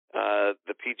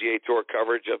the PGA Tour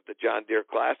coverage of the John Deere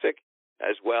Classic,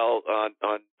 as well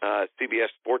on CBS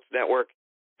Sports Network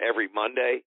every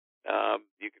Monday.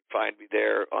 You can find me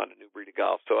there on A New Breed of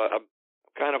Golf. So I'm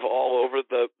kind of all over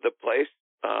the place,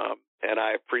 and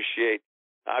I appreciate,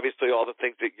 obviously, all the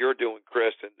things that you're doing,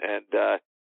 Chris, and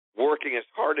working as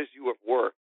hard as you have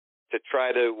worked to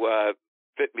try to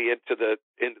fit me into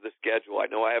the schedule. I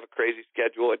know I have a crazy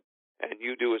schedule, and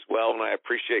you do as well, and I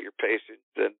appreciate your patience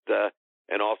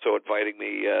and also inviting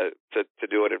me to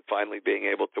do it and finally being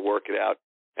able to work it out.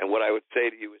 And what I would say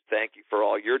to you is thank you for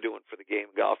all you're doing for the game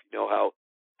of golf. You know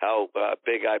how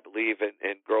big I believe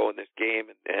in growing this game,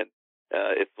 and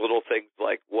it's little things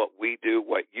like what we do,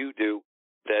 what you do,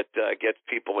 that gets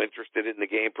people interested in the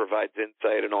game, provides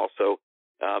insight, and also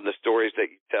the stories that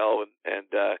you tell. And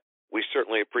we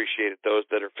certainly appreciate it. Those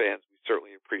that are fans, we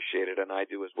certainly appreciate it, and I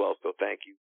do as well. So thank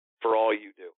you for all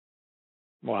you do.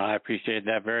 Well, I appreciate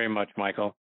that very much,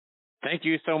 Michael. Thank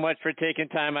you so much for taking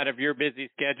time out of your busy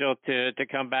schedule to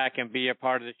come back and be a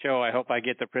part of the show. I hope I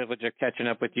get the privilege of catching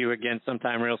up with you again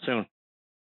sometime real soon.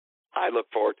 I look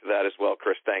forward to that as well,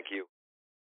 Chris. Thank you.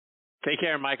 Take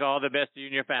care, Michael. All the best to you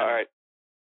and your family. All right.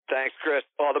 Thanks, Chris.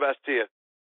 All the best to you.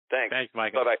 Thanks. Thanks,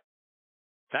 Michael. Bye-bye.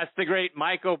 That's the great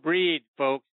Michael Breed,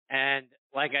 folks. And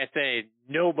like I say,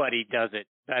 nobody does it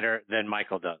better than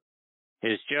Michael does.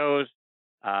 His shows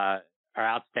are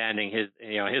outstanding.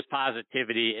 His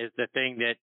positivity is the thing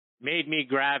that made me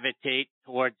gravitate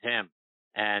towards him.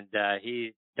 And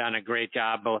he's done a great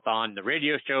job both on the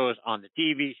radio shows, on the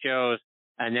TV shows,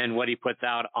 and then what he puts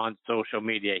out on social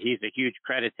media. He's a huge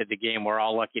credit to the game. We're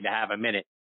all lucky to have him in it.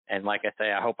 And like I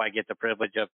say, I hope I get the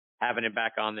privilege of having him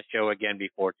back on the show again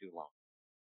before too long.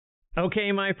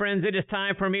 Okay, my friends, it is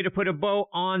time for me to put a bow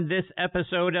on this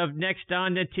episode of Next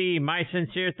on the Tee. My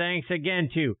sincere thanks again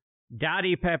to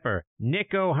Dottie Pepper,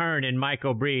 Nick O'Hearn, and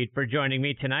Michael Breed for joining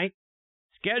me tonight.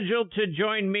 Scheduled to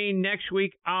join me next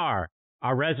week are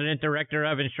our resident director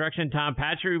of instruction, Tom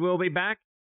Patchery, will be back,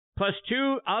 plus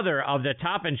two other of the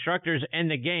top instructors in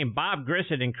the game, Bob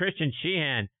Grissett and Christian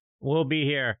Sheehan, will be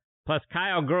here Plus,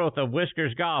 Kyle Groth of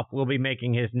Whiskers Golf will be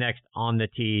making his next On the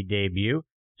Tee debut.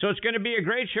 So it's going to be a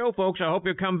great show, folks. I hope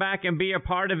you'll come back and be a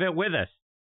part of it with us.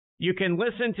 You can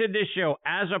listen to this show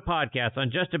as a podcast on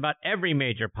just about every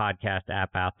major podcast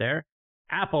app out there.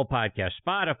 Apple Podcast,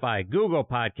 Spotify, Google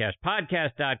Podcast,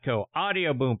 Podcast.co,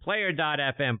 Audio Boom,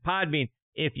 Player.fm, Podbean.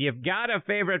 If you've got a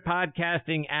favorite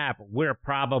podcasting app, we're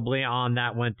probably on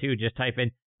that one too. Just type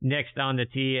in Next on the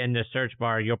Tee in the search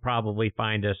bar. You'll probably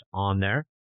find us on there.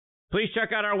 Please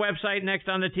check out our website,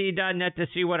 nextonthetee.net, to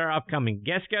see what our upcoming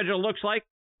guest schedule looks like.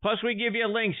 Plus, we give you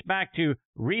links back to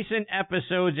recent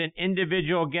episodes and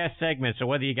individual guest segments. So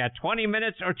whether you got 20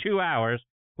 minutes or 2 hours,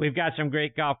 we've got some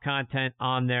great golf content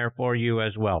on there for you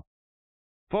as well.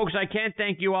 Folks, I can't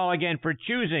thank you all again for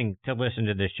choosing to listen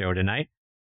to this show tonight.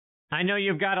 I know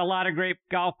you've got a lot of great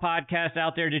golf podcasts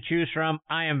out there to choose from.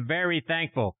 I am very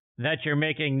thankful that you're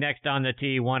making Next on the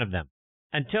Tee one of them.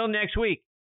 Until next week,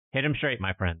 hit 'em straight,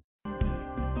 my friends.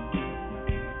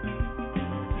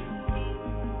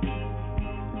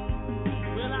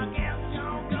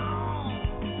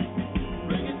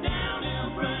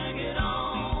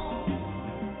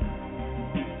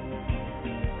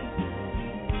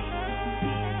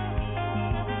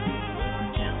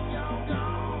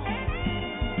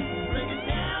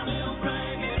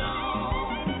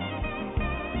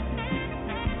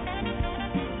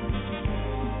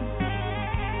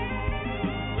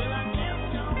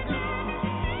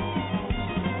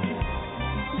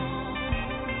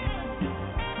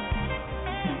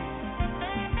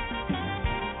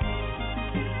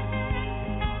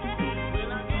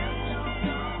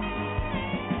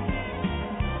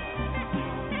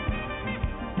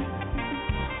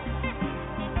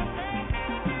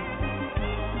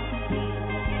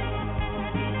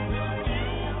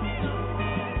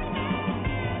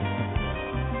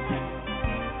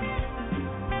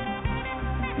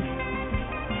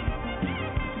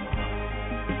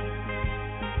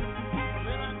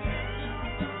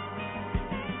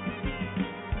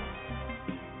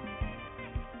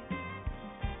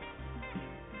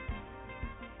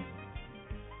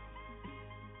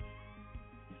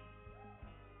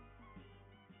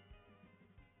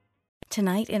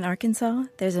 Tonight in Arkansas,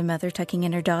 there's a mother tucking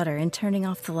in her daughter and turning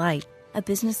off the light. A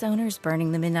business owner is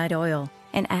burning the midnight oil.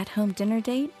 An at-home dinner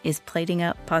date is plating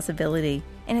up possibility.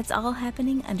 And it's all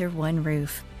happening under one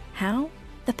roof. How?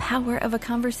 The power of a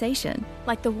conversation,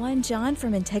 like the one John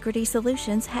from Integrity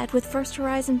Solutions had with First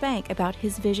Horizon Bank about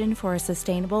his vision for a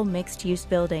sustainable mixed-use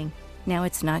building. Now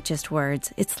it's not just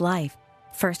words, it's life.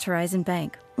 First Horizon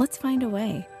Bank. Let's find a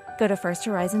way. Go to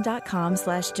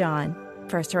firsthorizon.com/John.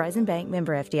 First Horizon Bank,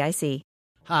 member FDIC.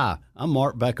 Hi, I'm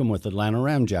Mark Beckham with Atlanta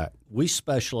Ramjack. We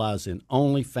specialize in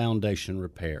only foundation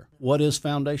repair. What is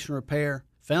foundation repair?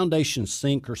 Foundations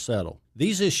sink or settle.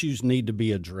 These issues need to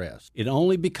be addressed. It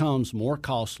only becomes more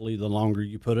costly the longer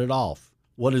you put it off.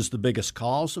 What is the biggest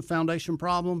cause of foundation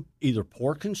problem? Either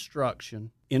poor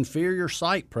construction, inferior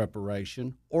site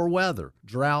preparation, or weather.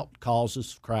 Drought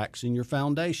causes cracks in your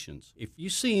foundations. If you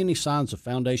see any signs of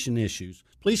foundation issues,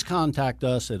 please contact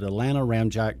us at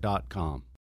atlantaramjack.com.